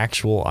the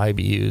actual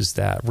IBUs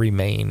that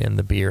remain in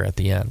the beer at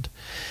the end.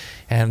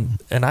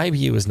 And an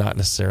IBU is not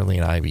necessarily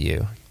an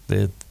IBU.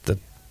 The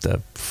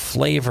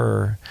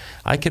flavor...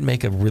 I could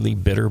make a really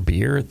bitter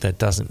beer that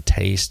doesn't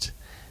taste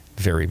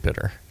very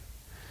bitter.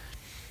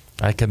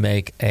 I can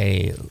make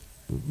a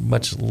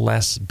much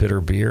less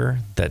bitter beer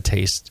that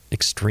tastes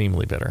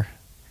extremely bitter.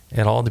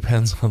 It all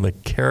depends on the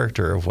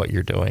character of what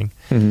you're doing.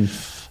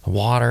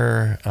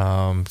 Water,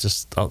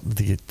 just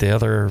the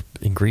other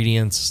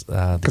ingredients.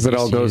 Because it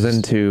all goes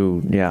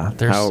into,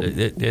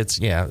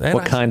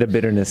 what kind of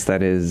bitterness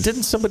that is.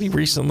 Didn't somebody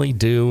recently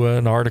do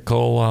an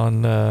article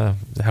on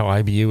how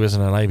IBU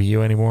isn't an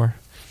IBU anymore?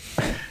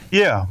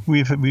 Yeah,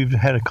 we've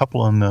had a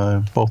couple in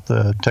both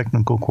the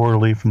Technical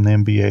Quarterly from the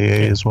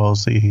MBAA as well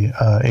as the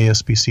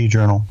ASBC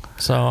Journal.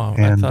 So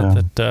I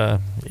thought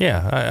that,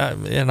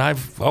 and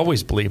I've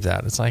always believed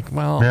that. It's like,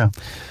 well,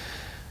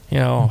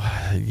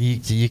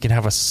 you can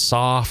have a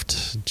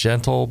soft,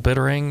 gentle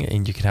bittering,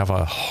 and you can have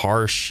a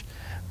harsh,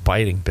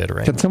 biting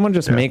bittering. Can someone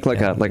just make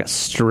like a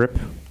strip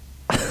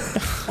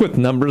with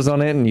numbers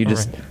on it, and you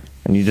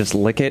just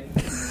lick it?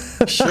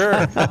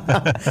 Sure.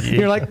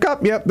 You're like, oh,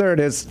 yep, there it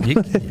is.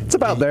 It's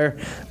about there.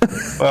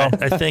 Well,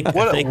 I think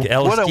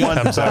LSD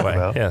comes that way.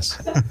 Yes.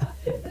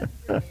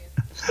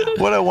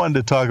 What I wanted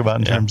to talk about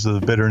in terms of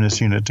the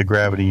bitterness unit to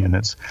gravity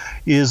units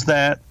is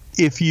that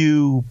if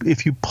you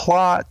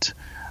plot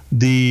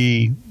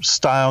the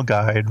style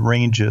guide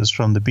ranges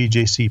from the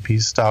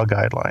BJCP style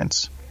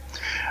guidelines,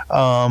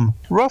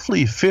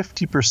 roughly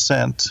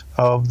 50%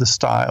 of the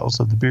styles,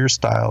 of the beer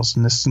styles,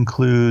 and this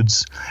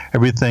includes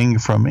everything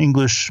from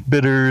English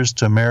bitters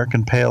to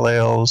American pale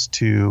ales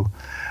to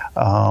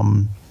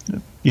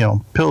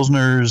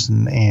Pilsners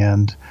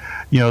and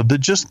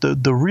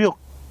the real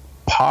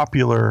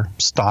popular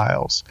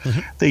styles.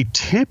 They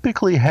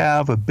typically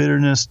have a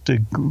bitterness to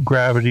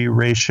gravity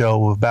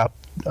ratio of about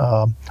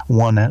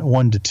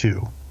 1 to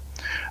 2.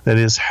 That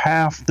is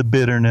half the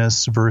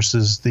bitterness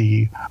versus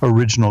the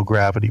original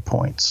gravity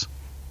points.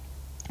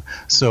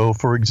 So,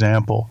 for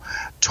example,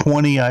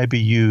 20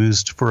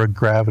 IBUs for a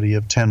gravity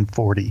of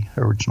 1040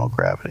 original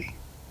gravity.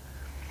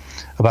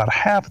 About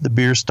half of the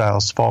beer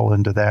styles fall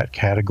into that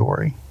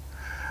category.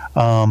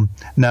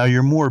 Now,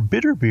 your more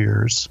bitter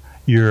beers,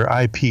 your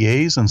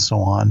IPAs and so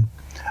on,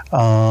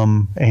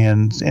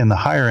 and the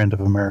higher end of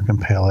American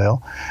Pale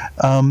Ale,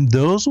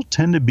 those will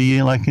tend to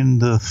be like in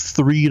the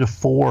 3 to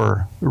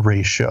 4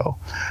 ratio.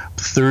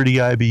 30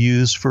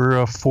 IBUs for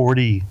a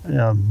 40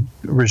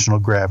 original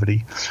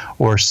gravity,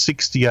 or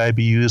 60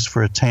 IBUs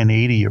for a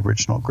 1080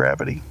 original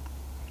gravity.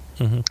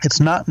 It's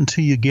not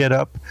until you get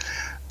up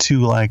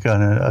to like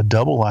a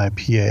double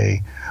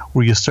IPA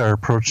where you start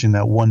approaching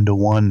that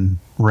 1-to-1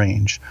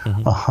 range,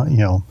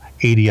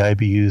 80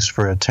 IBUs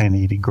for a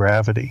 1080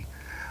 gravity.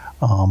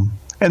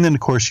 And then,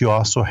 of course, you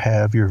also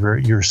have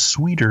your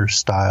sweeter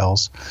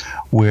styles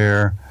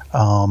where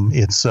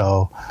it's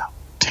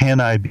 10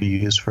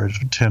 IBUs for a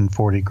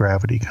 1040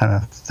 gravity kind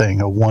of thing,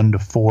 a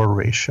 1-to-4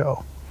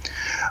 ratio.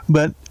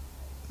 But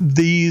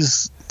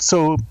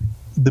so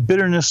the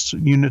bitterness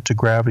unit to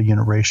gravity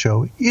unit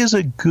ratio is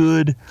a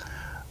good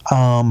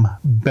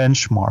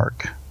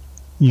benchmark,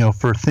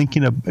 for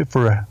thinking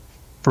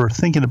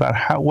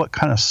about what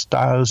kind of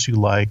styles you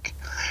like,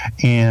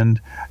 and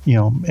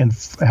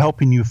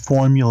helping you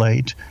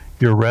formulate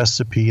your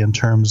recipe in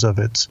terms of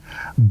its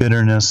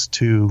bitterness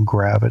to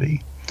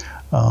gravity.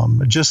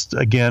 Just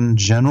again,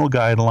 general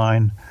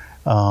guideline.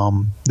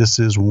 This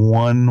is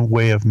one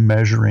way of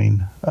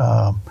measuring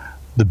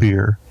the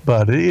beer,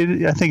 but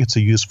I think it's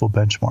a useful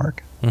benchmark.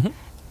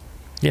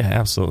 Yeah,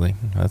 absolutely.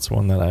 That's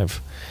one that I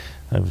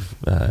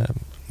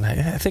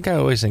think I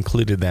always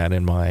included that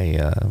in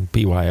my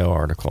BYO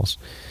articles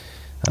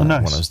nice. When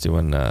I was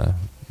doing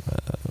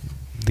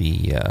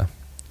the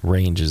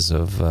ranges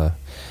of.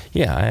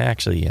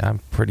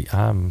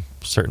 I'm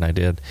certain I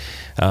did.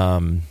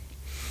 And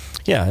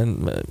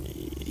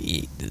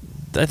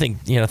I think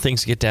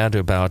things get down to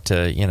about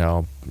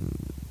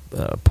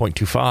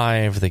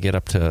 0.25. They get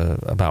up to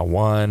about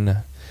 1.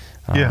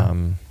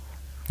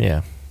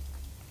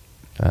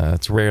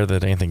 It's rare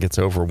that anything gets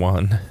over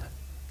 1.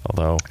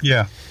 Although,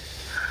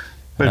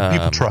 but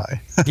people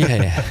try.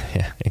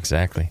 yeah,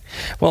 exactly.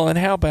 Well, and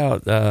how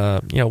about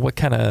what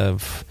kind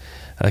of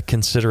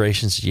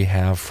considerations do you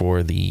have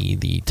for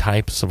the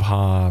types of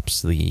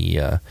hops?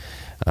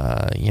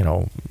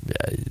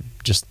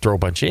 Just throw a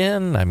bunch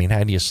in. I mean,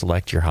 how do you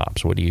select your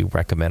hops? What do you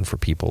recommend for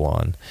people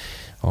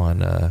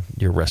on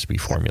your recipe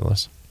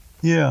formulas?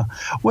 Yeah,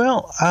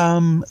 well,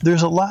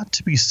 there's a lot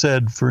to be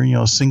said for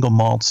single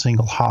malt,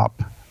 single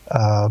hop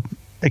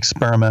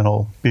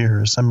experimental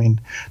beers. I mean,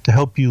 to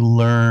help you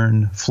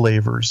learn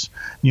flavors,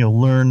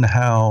 learn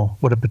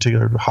what a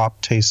particular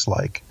hop tastes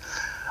like,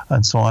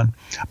 and so on.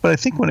 But I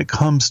think when it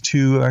comes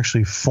to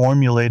actually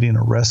formulating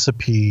a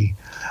recipe,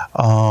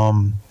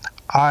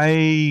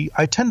 I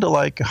tend to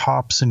like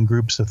hops in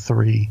groups of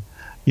 3.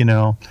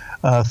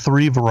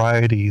 3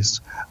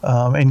 varieties,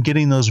 and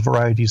getting those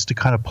varieties to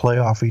kind of play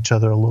off each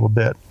other a little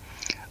bit.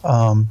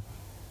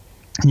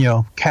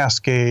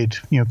 Cascade,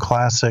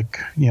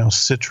 classic,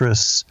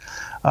 citrus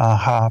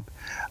hop,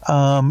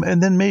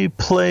 and then maybe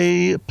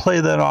play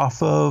that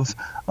off of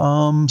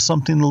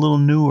something a little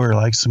newer,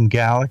 like some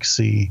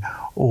Galaxy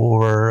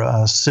or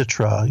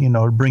Citra,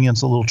 to bring in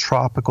a little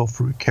tropical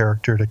fruit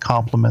character to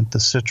complement the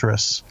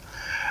citrus.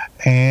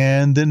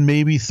 And then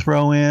maybe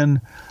throw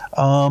in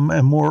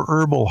a more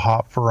herbal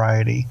hop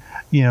variety,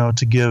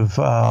 to give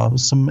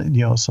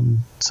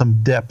some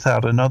depth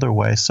out another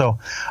way. So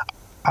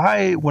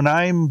when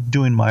I'm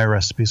doing my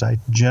recipes, I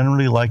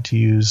generally like to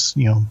use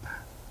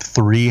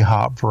 3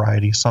 hop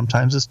varieties.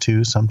 Sometimes it's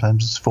 2,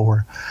 sometimes it's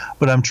 4,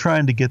 but I'm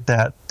trying to get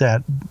that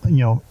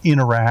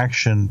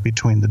interaction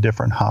between the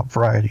different hop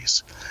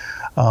varieties,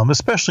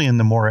 especially in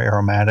the more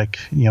aromatic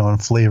and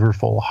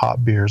flavorful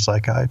hop beers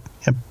like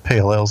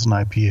pale ales and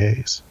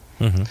IPAs.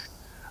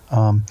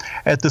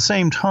 At the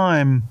same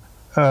time,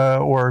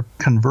 or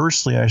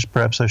conversely,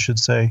 perhaps I should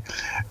say,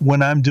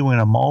 when I'm doing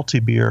a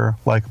malty beer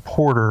like a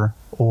porter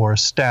or a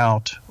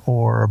stout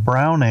or a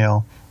brown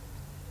ale,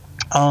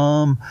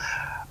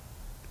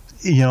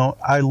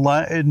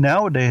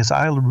 nowadays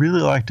I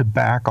really like to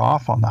back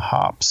off on the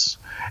hops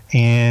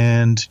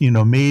and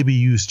maybe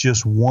use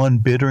just one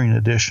bittering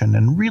addition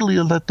and really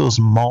let those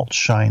malts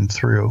shine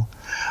through.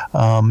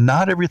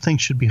 Not everything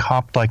should be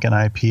hopped like an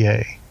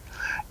IPA.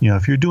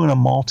 If you're doing a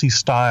malty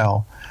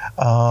style,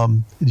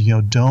 don't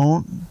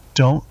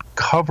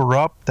cover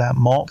up that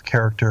malt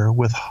character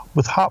with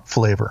hop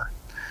flavor.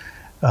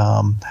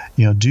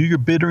 Do your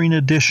bittering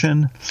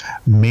addition,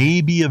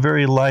 maybe a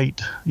very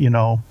light,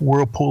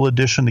 Whirlpool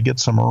addition to get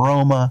some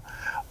aroma,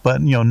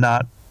 but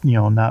not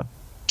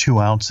 2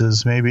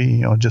 ounces,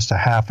 maybe just a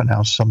half an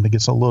ounce, something that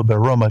gets a little bit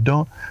of aroma.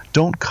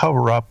 Don't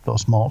cover up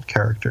those malt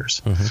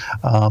characters.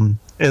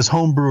 As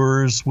home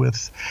brewers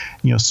with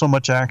so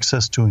much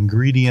access to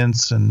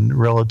ingredients and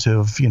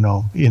relative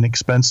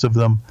inexpensive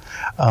them,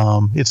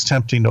 it's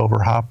tempting to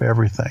overhop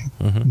everything.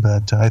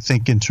 But I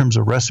think in terms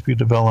of recipe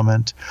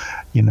development,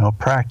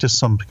 practice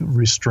some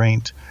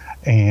restraint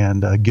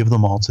and give the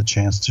malts a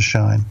chance to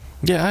shine.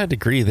 Yeah, I'd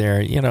agree there.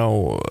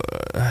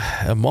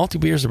 A malty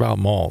beer is about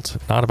malt,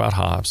 not about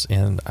hops,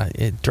 and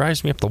it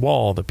drives me up the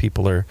wall that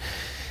people are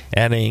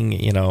adding,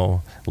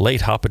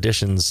 late hop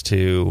additions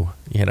to,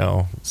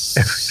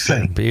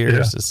 certain beers.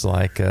 Yeah. It's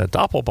like a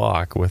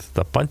Doppelbock with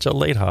a bunch of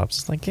late hops.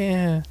 It's like,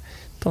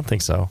 don't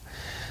think so.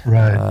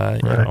 Right.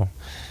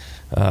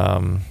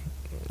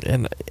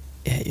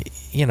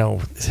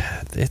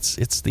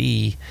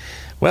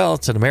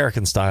 It's an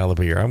American style of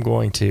beer. I'm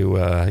going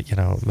to,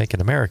 make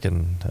an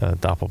American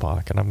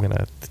Doppelbock, and I'm going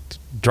to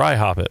dry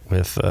hop it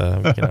with,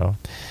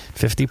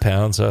 50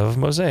 pounds of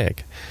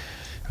Mosaic.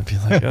 I'd be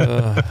like,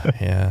 oh,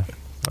 yeah.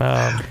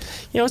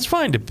 It's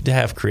fine to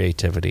have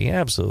creativity,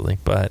 absolutely,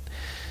 but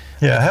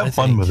have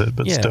fun with it.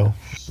 But still,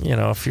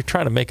 if you're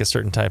trying to make a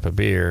certain type of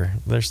beer,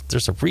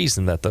 there's a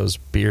reason that those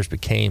beers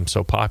became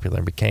so popular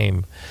and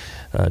became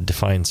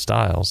defined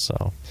styles.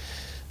 So,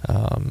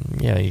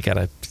 you got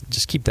to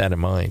just keep that in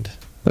mind.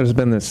 There's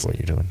been this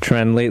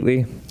trend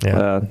lately,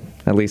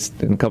 at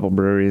least in a couple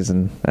breweries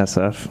in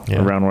SF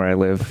around where I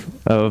live,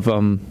 of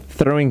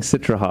throwing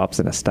Citra hops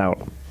in a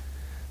stout.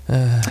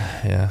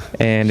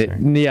 And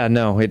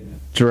it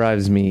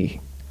drives me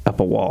up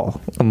a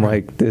wall. I'm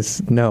like, because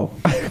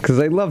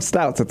I love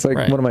stouts. It's like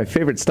one of my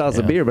favorite styles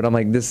of beer, but I'm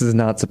like, this is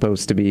not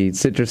supposed to be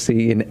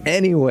citrusy in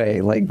any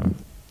way. Like,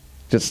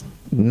 just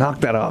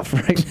knock that off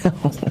right now.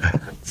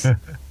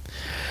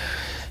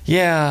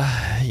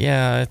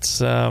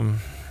 It's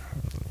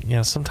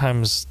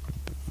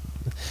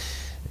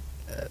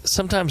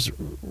sometimes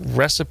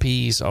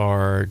recipes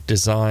are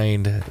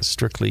designed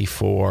strictly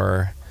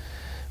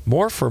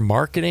more for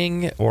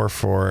marketing or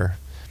for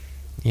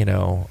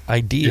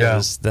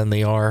ideas than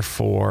they are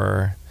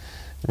for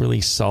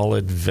really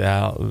solid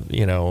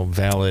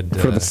valid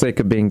for the sake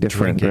of being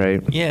different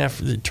drinking.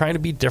 Right? Trying to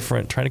be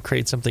different, trying to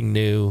create something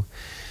new.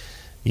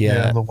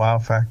 The wow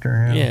factor.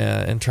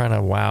 And trying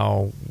to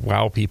wow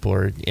people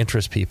or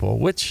interest people,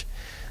 which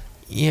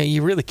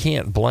you really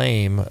can't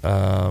blame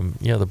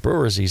the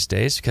brewers these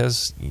days,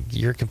 because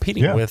you're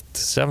competing with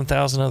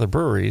 7,000 other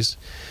breweries,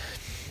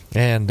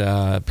 and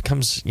it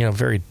becomes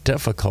very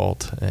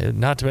difficult.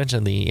 Not to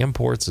mention the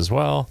imports as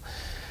well.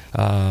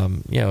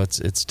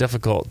 It's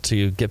difficult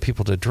to get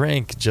people to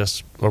drink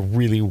just a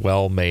really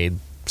well made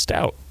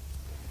stout.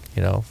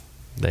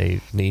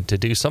 They need to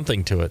do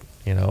something to it.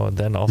 And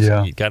then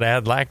also you got to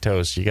add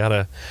lactose. You got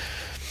to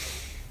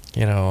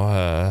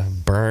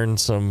burn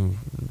some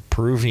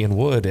Peruvian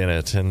wood in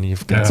it, and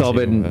you've got it's all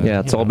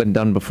been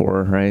done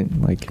before, right?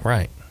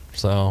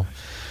 So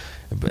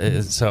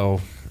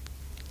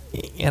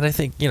and I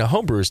think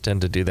homebrewers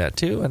tend to do that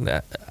too,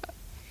 and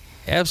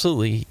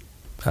absolutely,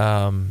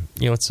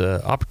 it's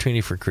an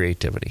opportunity for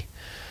creativity.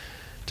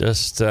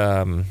 Just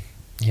when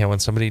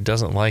somebody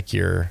doesn't like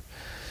your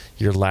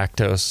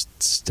lactose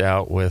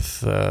stout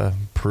with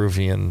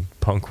Peruvian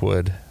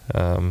punkwood,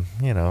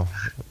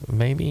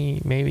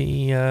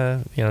 maybe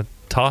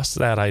toss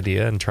that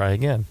idea and try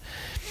again.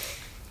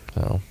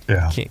 So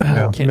milkshake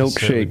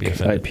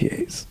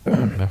IPAs.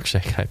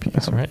 Milkshake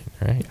IPAs,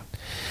 right.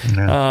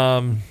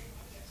 Yeah.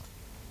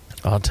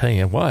 I'll tell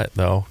you what,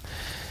 though.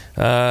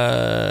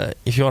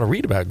 If you want to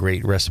read about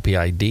great recipe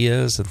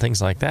ideas and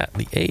things like that,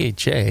 the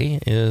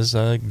AHA is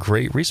a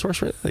great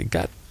resource. They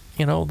got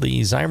the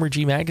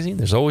Zymergy magazine.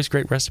 There's always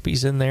great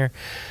recipes in there.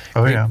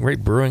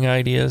 Great brewing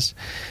ideas.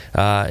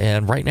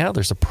 And right now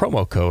there's a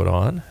promo code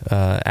on,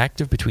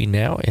 active between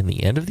now and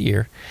the end of the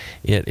year.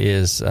 It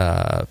is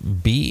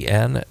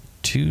BN2018,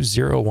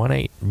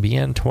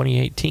 BN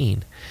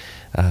 2018.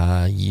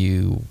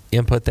 You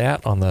input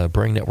that on the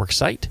Brewing Network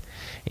site,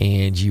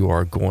 and you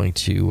are going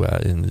to,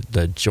 in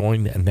the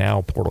Join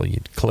Now portal,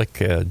 you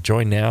click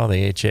Join Now,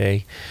 the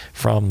AHA,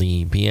 from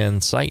the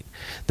BN site.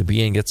 The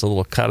BN gets a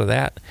little cut of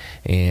that,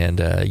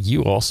 and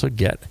you also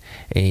get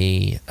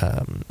a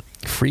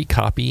free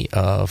copy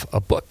of a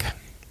book.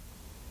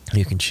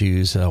 You can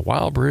choose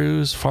Wild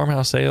Brews,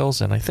 Farmhouse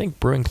Ales, and I think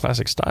Brewing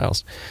Classic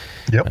Styles,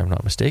 if I'm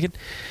not mistaken.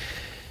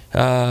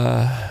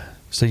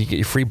 So you get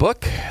your free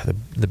book,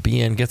 the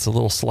BN gets a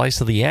little slice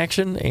of the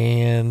action,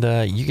 and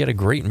you get a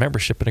great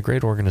membership in a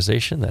great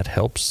organization that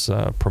helps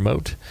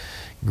promote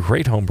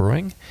great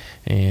homebrewing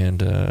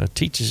and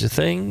teaches you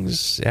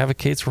things,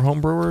 advocates for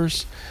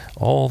homebrewers,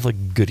 all the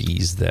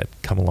goodies that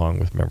come along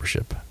with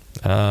membership.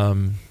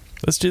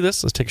 Let's do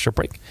this. Let's take a short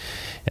break.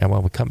 And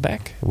when we come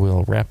back,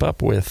 we'll wrap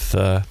up with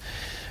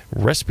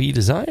Recipe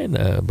Design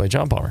by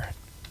John Palmer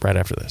right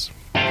after this.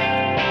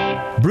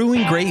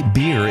 Brewing great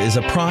beer is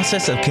a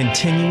process of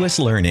continuous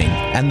learning,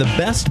 and the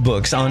best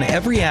books on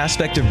every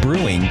aspect of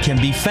brewing can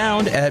be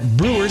found at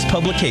Brewers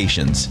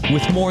Publications,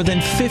 with more than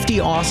 50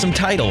 awesome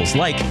titles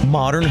like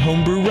Modern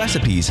Homebrew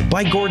Recipes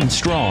by Gordon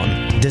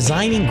Strong,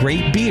 Designing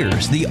Great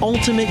Beers, the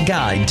Ultimate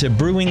Guide to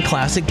Brewing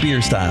Classic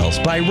Beer Styles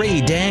by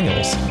Ray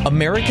Daniels,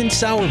 American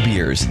Sour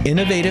Beers,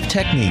 Innovative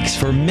Techniques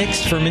for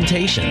Mixed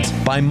Fermentations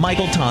by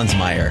Michael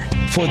Tonsmeyer,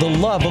 For the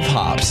Love of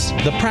Hops,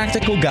 The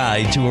Practical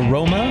Guide to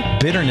Aroma,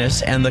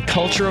 Bitterness, and the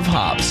Culture of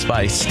Hops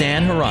by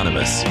Stan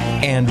Hieronymus,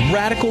 and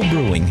Radical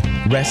Brewing,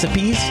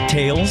 Recipes,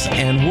 Tales,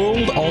 and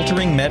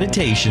World-Altering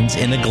Meditations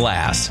in a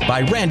Glass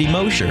by Randy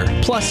Mosher,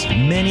 plus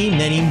many,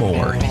 many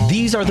more.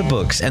 These are the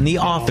books and the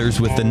authors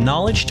with the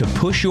knowledge to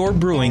push your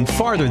brewing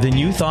farther than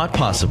you thought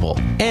possible.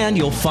 And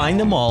you'll find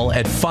them all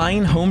at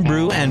fine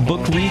homebrew and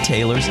book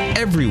retailers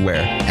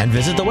everywhere. And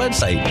visit the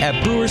website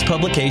at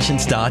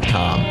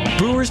brewerspublications.com.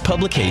 Brewers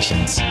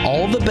Publications,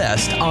 all the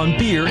best on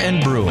beer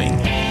and brewing.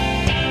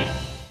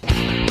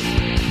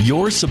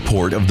 Your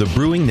support of the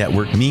Brewing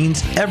Network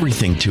means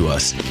everything to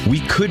us. We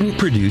couldn't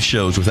produce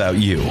shows without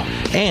you.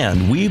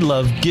 And we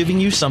love giving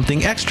you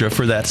something extra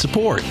for that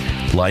support,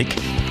 like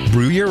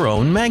Brew Your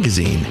Own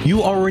magazine.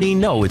 You already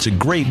know it's a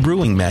great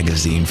brewing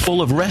magazine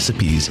full of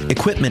recipes,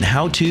 equipment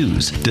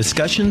how-tos,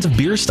 discussions of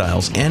beer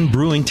styles, and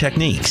brewing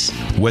techniques.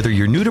 Whether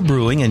you're new to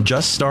brewing and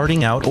just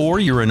starting out or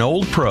you're an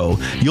old pro,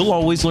 you'll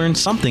always learn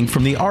something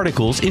from the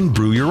articles in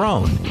Brew Your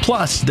Own.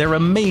 Plus, there are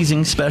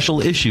amazing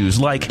special issues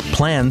like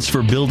plans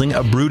for building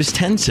a Brutus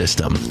 10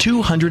 system,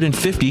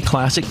 250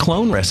 classic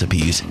clone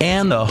recipes,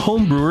 and the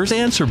Homebrewer's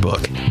Answer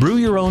Book. Brew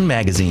Your Own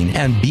magazine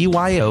and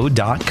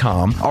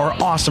BYO.com are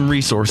awesome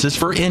resources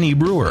for any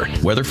brewer,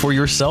 whether for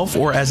yourself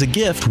or as a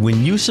gift.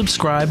 When you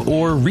subscribe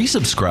or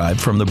resubscribe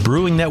from the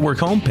Brewing Network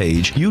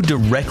homepage, you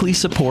directly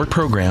support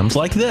programs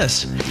like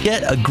this.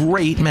 Get a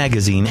great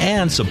magazine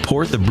and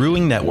support the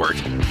Brewing Network.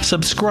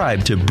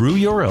 Subscribe to Brew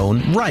Your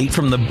Own right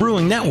from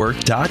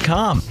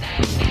thebrewingnetwork.com.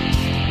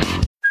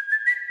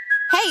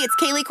 Hey, it's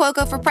Kaylee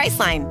Cuoco for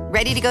Priceline.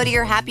 Ready to go to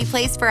your happy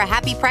place for a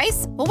happy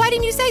price? Well, why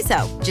didn't you say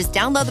so? Just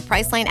download the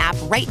Priceline app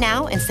right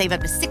now and save up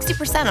to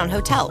 60% on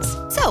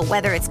hotels. So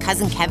whether it's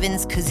Cousin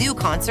Kevin's Kazoo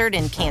Concert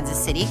in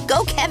Kansas City,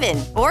 go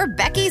Kevin, or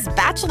Becky's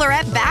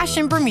Bachelorette Bash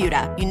in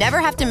Bermuda, you never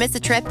have to miss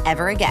a trip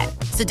ever again.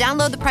 So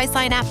download the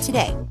Priceline app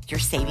today. Your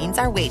savings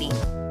are waiting.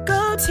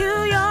 Go to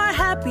your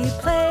happy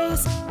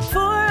place for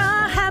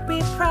a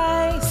happy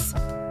price.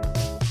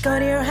 Go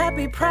to your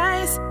happy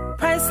price,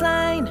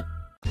 Priceline.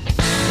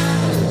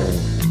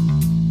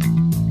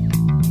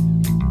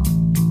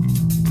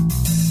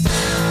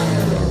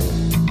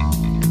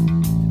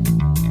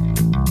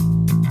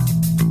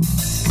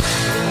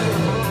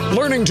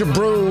 Learning to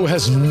brew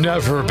has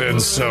never been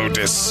so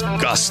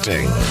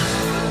disgusting.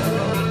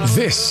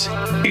 This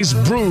is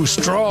Brew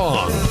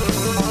Strong.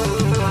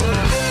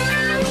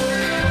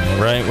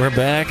 All right, we're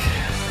back.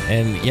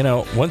 And, you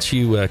know, once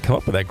you come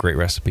up with that great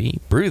recipe,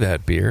 brew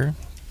that beer,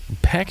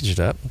 package it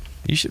up,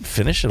 you should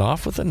finish it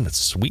off with a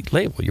sweet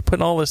label. You're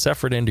putting all this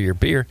effort into your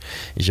beer.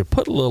 You should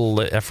put a little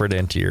effort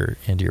into your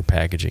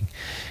packaging.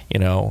 You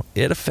know,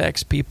 it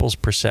affects people's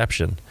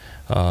perception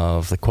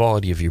of the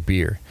quality of your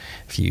beer.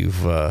 If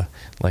you've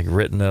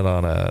written it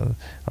on a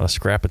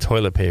scrap of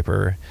toilet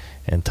paper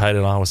and tied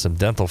it on with some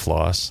dental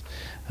floss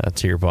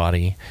to your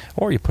body,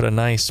 or you put a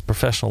nice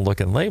professional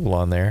looking label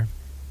on there,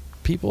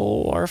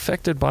 people are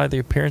affected by the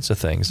appearance of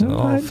things. And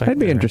I'd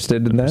be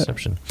interested in that.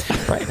 Perception.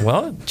 Right.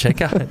 Well,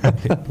 check out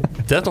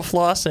dental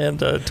floss and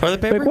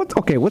toilet paper.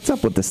 Wait, what's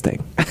up with this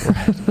thing?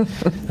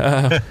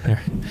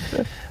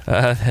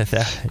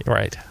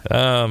 Right.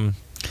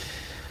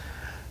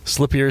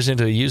 Slip yours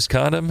into a used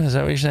condom? Is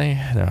that what you're saying?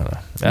 No.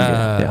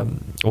 Yeah.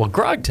 Well,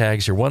 Grog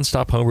Tag's your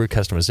one-stop homebrew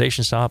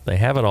customization shop. They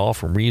have it all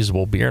from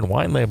reusable beer and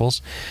wine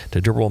labels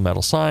to durable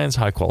metal signs,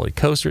 high-quality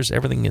coasters.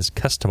 Everything is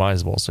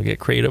customizable. So get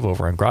creative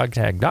over on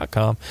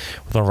grogtag.com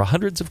with over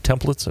hundreds of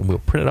templates, and we'll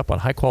print it up on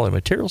high-quality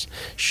materials,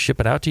 ship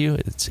it out to you.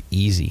 It's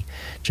easy.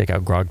 Check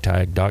out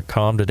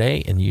grogtag.com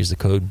today and use the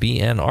code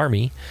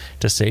BNARMY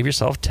to save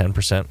yourself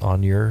 10%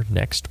 on your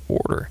next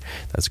order.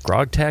 That's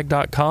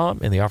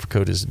grogtag.com, and the offer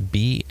code is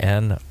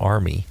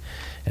BNARMY.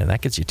 And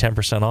that gets you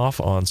 10% off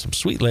on some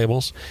sweet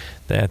labels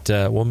that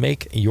will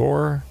make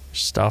your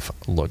stuff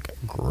look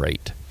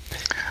great.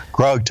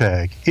 Grog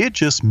Tag. It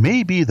just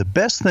may be the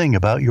best thing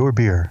about your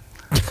beer.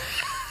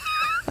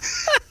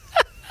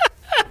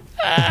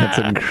 That's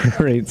a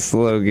great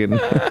slogan.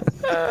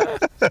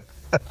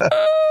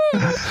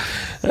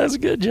 That's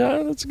good,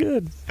 John. That's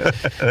good.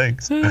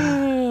 Thanks.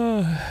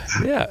 Hey,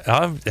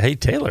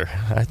 Taylor.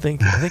 I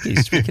think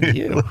he's speaking to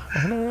you.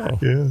 I don't know.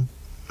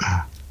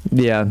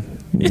 Yeah,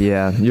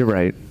 you're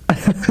right.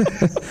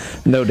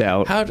 No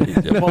doubt.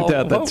 No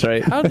doubt that's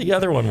right. How did the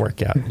other one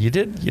work out? You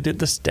did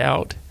the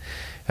stout,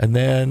 and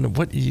then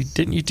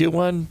didn't you do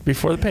one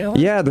before the pale ale?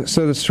 Yeah,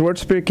 so the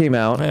Schwarzbier came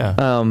out.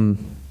 Yeah.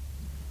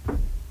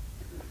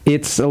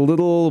 It's a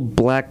little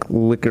black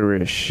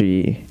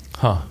licorice-y.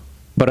 Huh.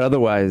 But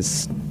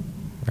otherwise,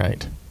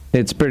 right.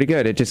 It's pretty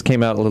good. It just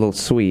came out a little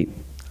sweet.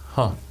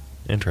 Huh.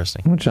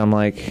 Interesting. Which I'm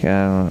like,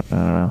 I don't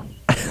know.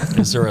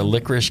 Is there a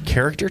licorice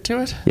character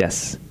to it?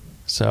 Yes.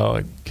 So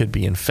it could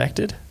be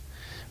infected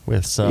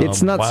with some.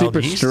 It's not wild super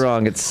yeast?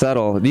 strong. It's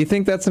subtle. Do you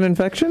think that's an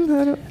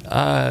infection?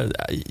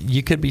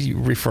 You could be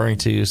referring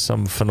to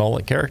some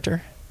phenolic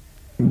character.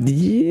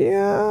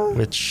 Yeah.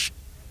 Which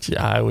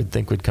I would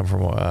think would come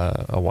from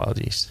a wild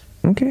yeast.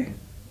 Okay.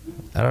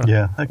 I don't know.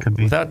 Yeah, that could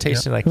be. Without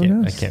tasting, I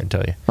can't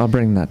tell you. I'll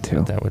bring that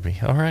too. That would be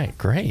all right.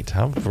 Great.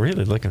 I'm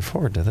really looking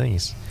forward to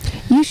these.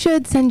 You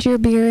should send your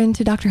beer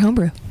into Dr.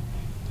 Homebrew.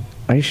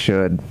 I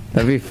should.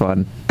 That'd be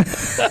fun.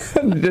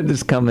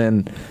 Just come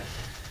in,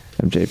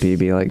 have JP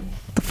be like,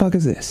 "The fuck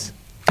is this?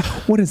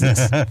 What is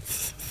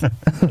this?"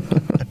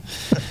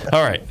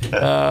 All right.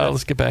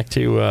 Let's get back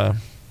to.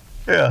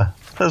 Yeah.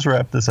 Let's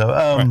wrap this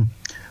up. Right.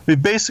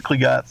 We've basically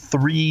got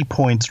 3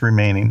 points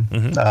remaining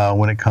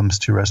when it comes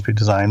to recipe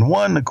design.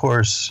 One, of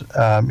course,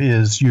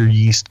 is your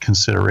yeast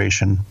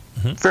consideration.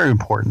 Very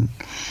important.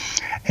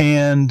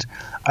 And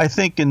I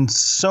think in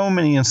so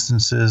many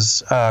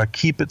instances,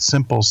 keep it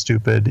simple,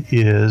 stupid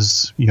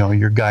is,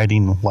 your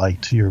guiding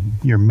light, your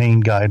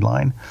main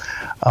guideline.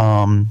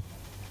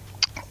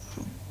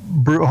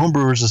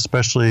 Homebrewers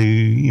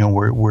especially,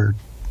 we're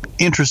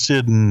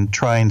interested in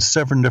trying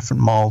 7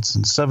 different malts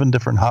and 7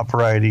 different hop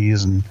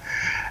varieties,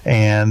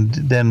 and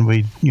then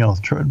we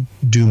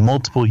do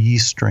multiple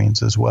yeast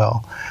strains as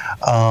well.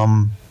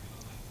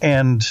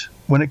 And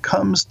when it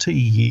comes to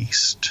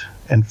yeast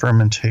and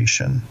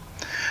fermentation,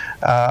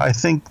 I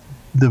think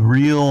the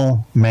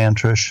real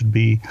mantra should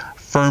be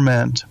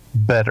ferment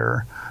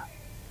better,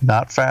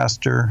 not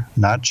faster,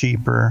 not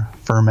cheaper,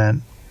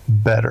 ferment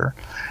better.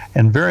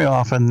 And very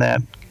often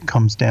that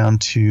comes down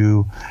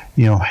to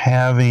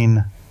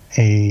having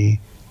a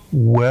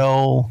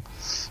well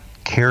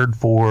cared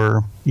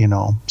for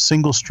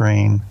single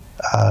strain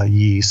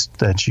yeast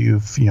that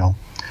you've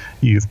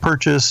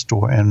purchased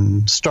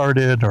and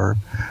started or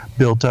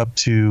built up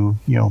to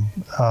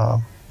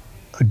a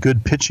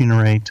good pitching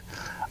rate,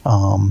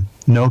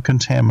 no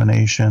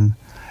contamination,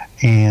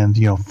 and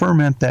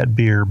ferment that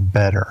beer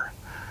better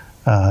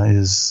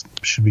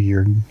should be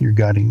your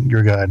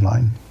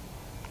guideline.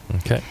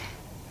 Okay.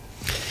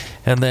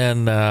 And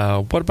then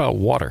what about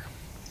water?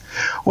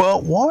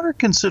 Well, water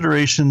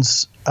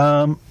considerations,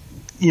 I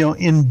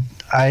kind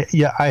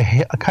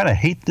of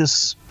hate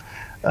this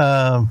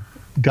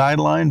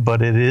guideline,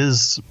 but it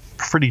is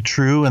pretty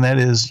true, and that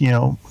is,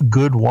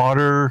 good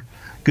water,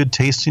 good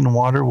tasting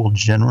water will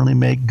generally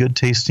make good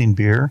tasting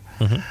beer.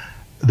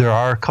 There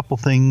are a couple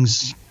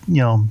things,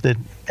 that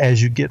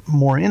as you get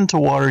more into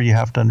water, you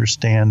have to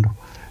understand,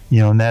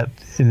 and that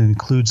it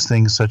includes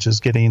things such as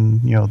getting,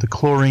 the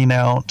chlorine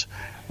out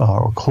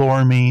or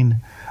chloramine,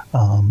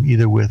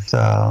 either with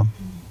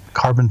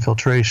carbon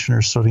filtration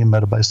or sodium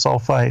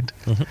metabisulfite.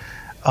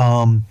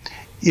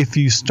 If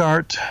you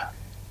start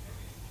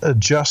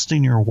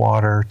adjusting your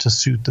water to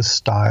suit the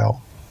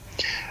style,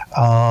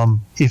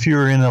 if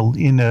you're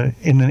in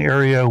an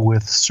area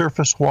with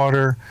surface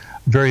water,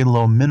 very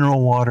low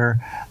mineral water,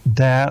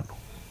 that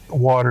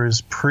water is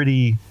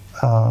pretty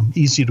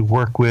easy to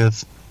work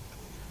with.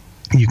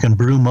 You can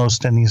brew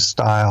most any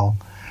style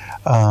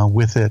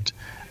with it.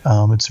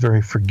 It's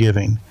very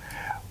forgiving.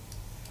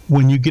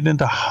 When you get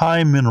into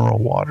high mineral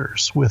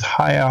waters with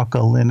high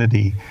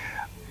alkalinity,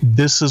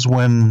 this is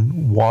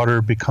when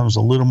water becomes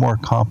a little more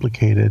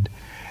complicated,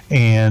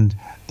 and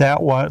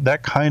that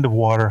kind of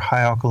water,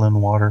 high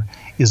alkaline water,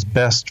 is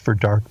best for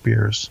dark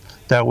beers.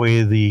 That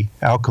way the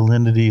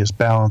alkalinity is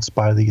balanced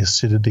by the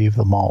acidity of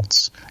the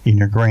malts in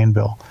your grain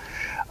bill.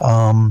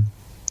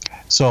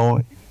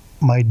 So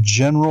my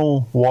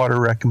general water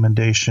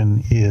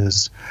recommendation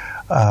is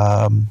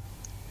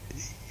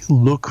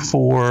look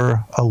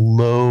for a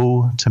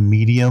low to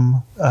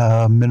medium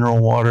mineral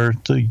water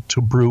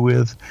to brew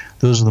with.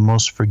 Those are the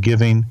most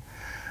forgiving.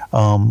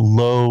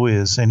 Low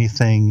is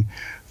anything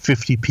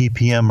 50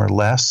 ppm or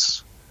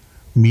less.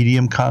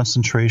 Medium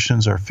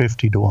concentrations are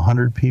 50 to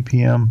 100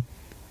 ppm.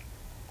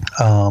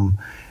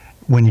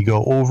 When you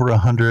go over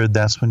 100,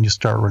 that's when you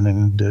start running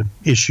into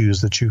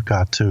issues that you've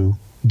got to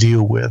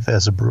deal with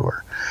as a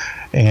brewer.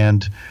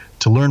 And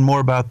to learn more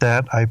about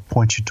that, I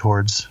point you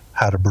towards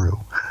How to Brew.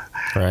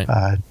 Right.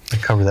 I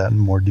cover that in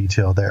more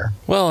detail there.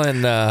 Well,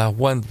 and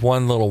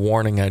one little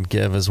warning I'd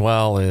give as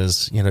well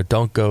is,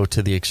 don't go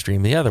to the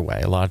extreme the other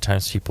way. A lot of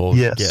times people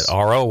get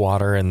RO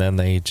water and then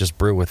they just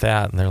brew with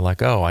that, and they're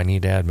like, oh, I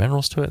need to add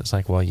minerals to it. It's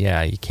like, well,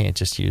 yeah, you can't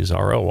just use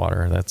RO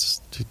water.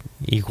 That's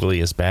equally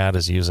as bad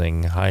as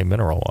using high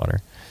mineral water.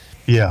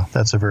 Yeah,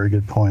 that's a very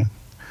good point.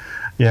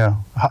 Yeah,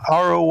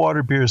 RO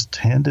water beers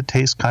tend to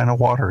taste kind of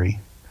watery.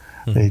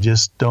 They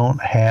just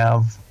don't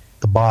have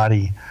the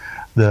body,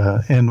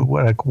 and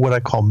what I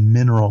call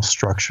mineral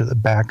structure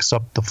that backs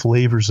up the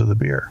flavors of the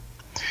beer.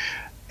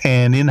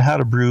 And in How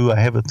to Brew, I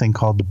have a thing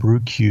called the Brew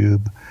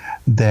Cube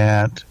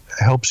that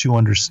helps you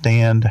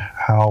understand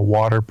how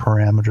water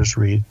parameters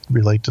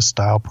relate to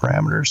style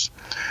parameters.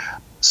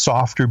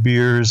 Softer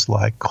beers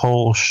like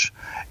Kolsch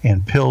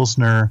and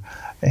Pilsner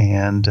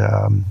and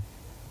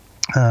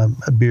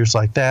beers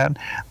like that,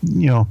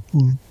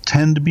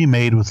 tend to be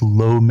made with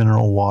low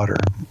mineral water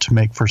to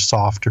make for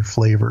softer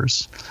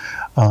flavors.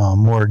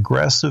 More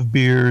aggressive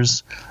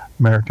beers,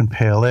 American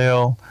Pale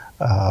Ale,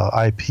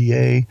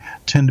 IPA,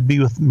 tend to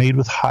be made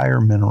with higher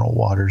mineral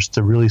waters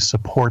to really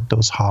support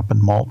those hop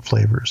and malt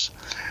flavors.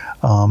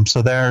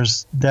 So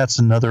that's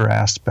another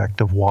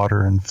aspect of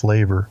water and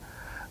flavor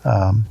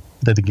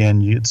that,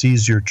 again, it's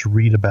easier to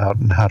read about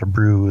and how to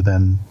brew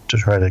than to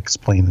try to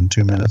explain in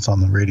 2 minutes on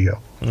the radio.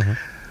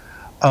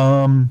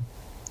 Mm-hmm.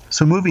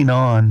 So moving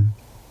on,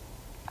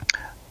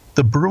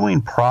 the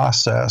brewing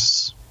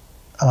process,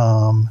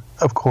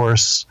 of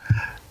course,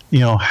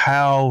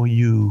 how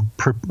you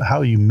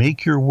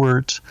make your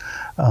wort,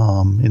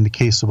 in the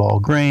case of all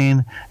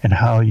grain, and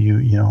how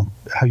you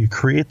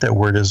create that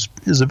wort is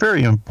a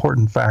very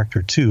important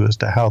factor too, as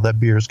to how that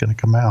beer is going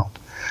to come out.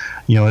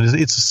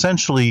 It's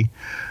essentially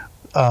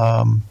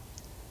it's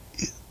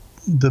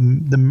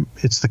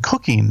the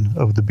cooking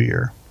of the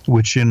beer,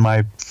 which in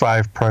my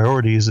 5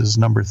 priorities is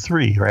number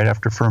 3, right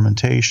after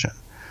fermentation.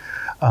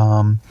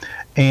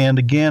 And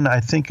again, I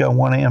think I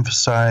want to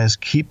emphasize,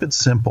 keep it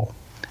simple.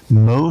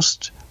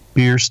 Most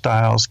beer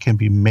styles can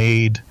be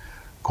made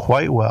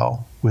quite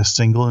well with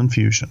single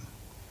infusion.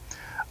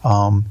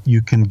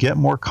 You can get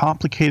more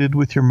complicated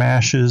with your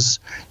mashes.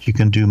 You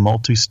can do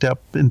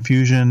multi-step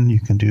infusion. You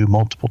can do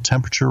multiple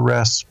temperature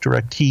rests,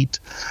 direct heat.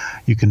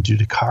 You can do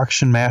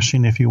decoction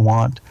mashing if you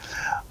want.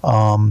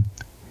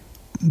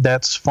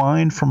 That's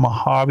fine from a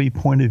hobby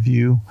point of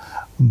view,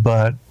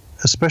 but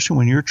especially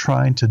when you're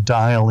trying to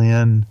dial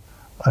in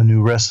a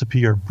new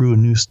recipe or brew a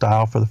new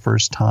style for the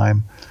first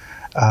time,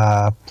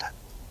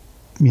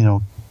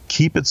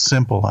 keep it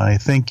simple, and I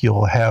think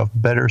you'll have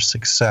better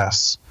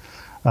success.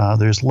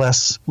 There's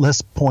less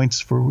points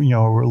for,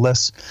 or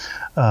less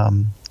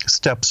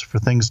steps for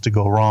things to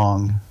go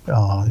wrong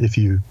if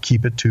you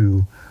keep it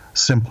to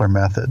simpler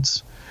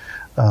methods.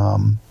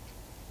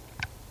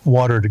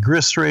 Water to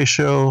grist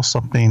ratio,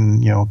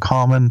 something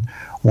common,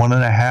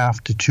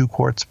 1.5 to 2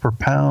 quarts per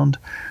pound.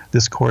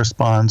 This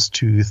corresponds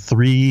to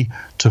 3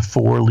 to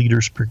 4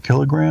 liters per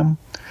kilogram.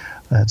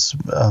 That's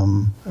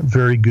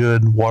very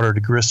good water to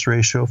grist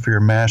ratio for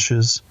your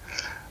mashes.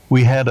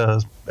 We had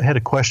a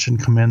question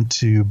come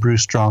into Brew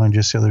Strong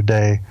just the other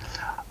day.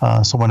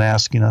 Someone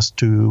asking us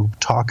to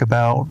talk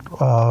about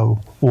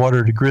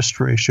water to grist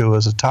ratio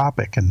as a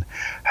topic and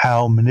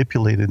how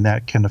manipulated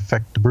that can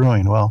affect the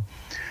brewing. Well,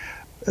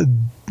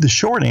 the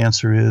short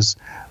answer is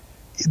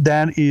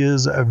that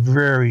is a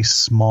very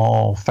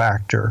small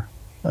factor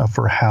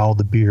for how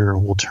the beer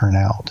will turn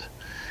out.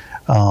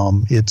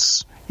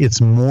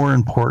 It's more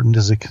important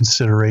as a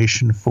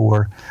consideration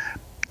for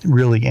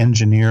really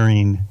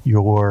engineering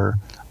your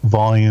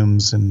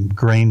volumes and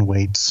grain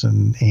weights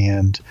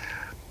and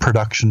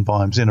production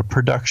volumes in a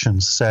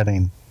production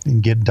setting,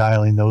 and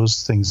dialing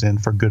those things in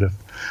for good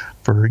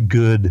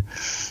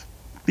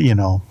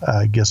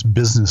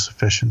business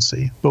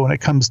efficiency. But when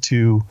it comes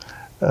to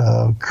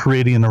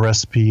creating a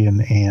recipe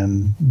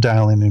and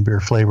dialing in beer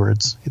flavor,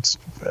 it's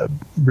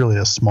really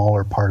a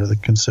smaller part of the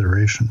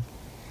consideration.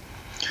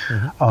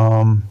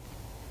 Mm-hmm.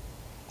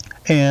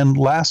 And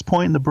last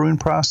point in the brewing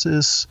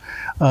process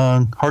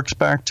harks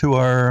back to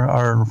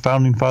our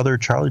founding father,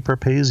 Charlie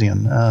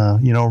Papazian.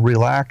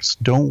 Relax,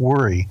 don't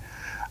worry.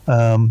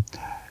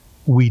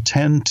 We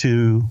tend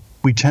to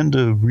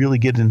really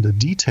get into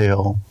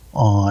detail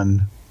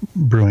on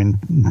brewing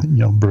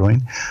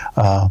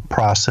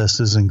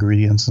processes,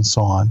 ingredients, and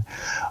so on.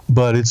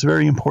 But it's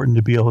very important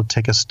to be able to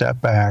take a step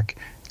back,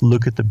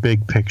 look at the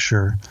big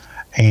picture,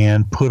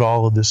 and put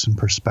all of this in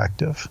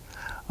perspective.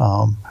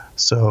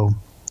 So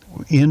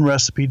in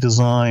recipe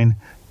design,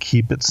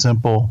 keep it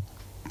simple.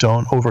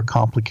 Don't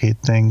overcomplicate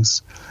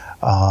things.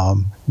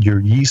 Your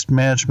yeast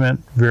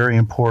management, very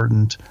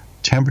important.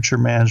 Temperature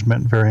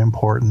management, very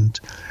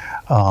important.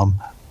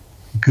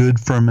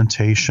 Good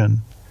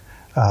fermentation.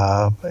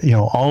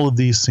 All of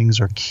these things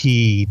are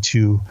key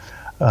to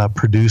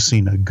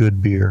producing a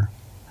good beer.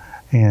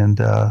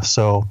 And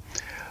so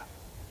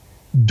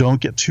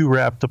don't get too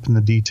wrapped up in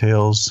the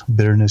details,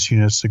 bitterness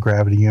units, the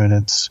gravity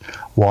units,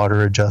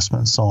 water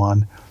adjustment, and so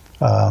on.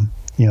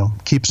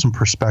 Keep some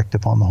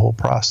perspective on the whole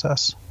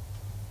process.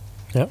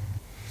 Yep.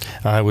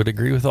 I would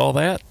agree with all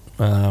that.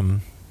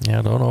 Don't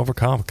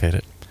overcomplicate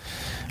it.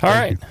 All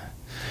right.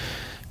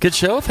 Good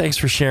show. Thanks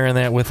for sharing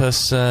that with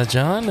us,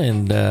 John.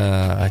 And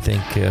I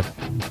think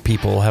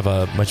people have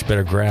a much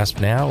better grasp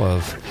now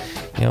of,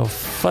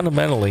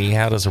 fundamentally,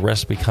 how does a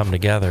recipe come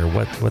together?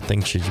 What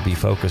things should you be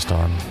focused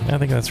on? I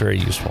think that's very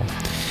useful.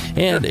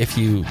 And if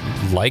you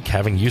like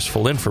having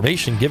useful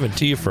information given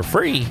to you for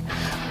free,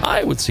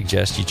 I would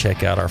suggest you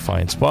check out our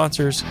fine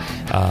sponsors,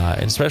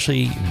 and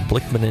especially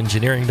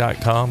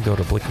BlickmanEngineering.com. Go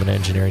to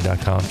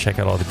BlickmanEngineering.com. Check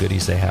out all the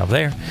goodies they have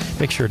there.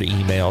 Make sure to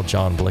email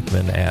John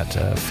Blickman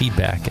at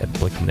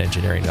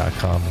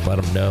feedback@BlickmanEngineering.com.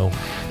 Let him know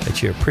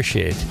that you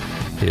appreciate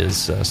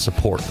his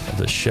support of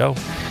this show.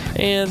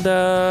 And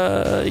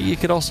you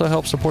could also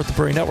help support the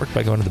Brewing Network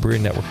by going to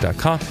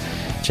thebrewingnetwork.com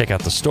check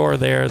out the store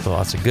there. There's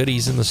lots of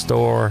goodies in the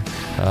store.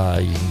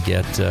 You can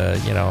get,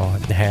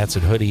 hats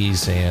and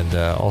hoodies and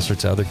all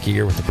sorts of other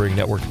gear with the Brewing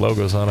Network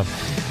logos on them.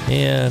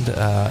 And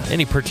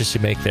any purchase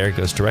you make there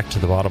goes direct to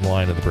the bottom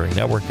line of the Brewing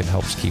Network and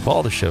helps keep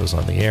all the shows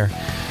on the air.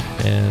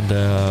 And,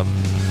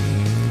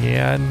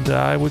 and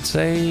I would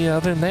say,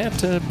 other than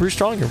that, brew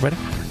strong, everybody.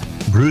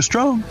 Brew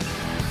strong.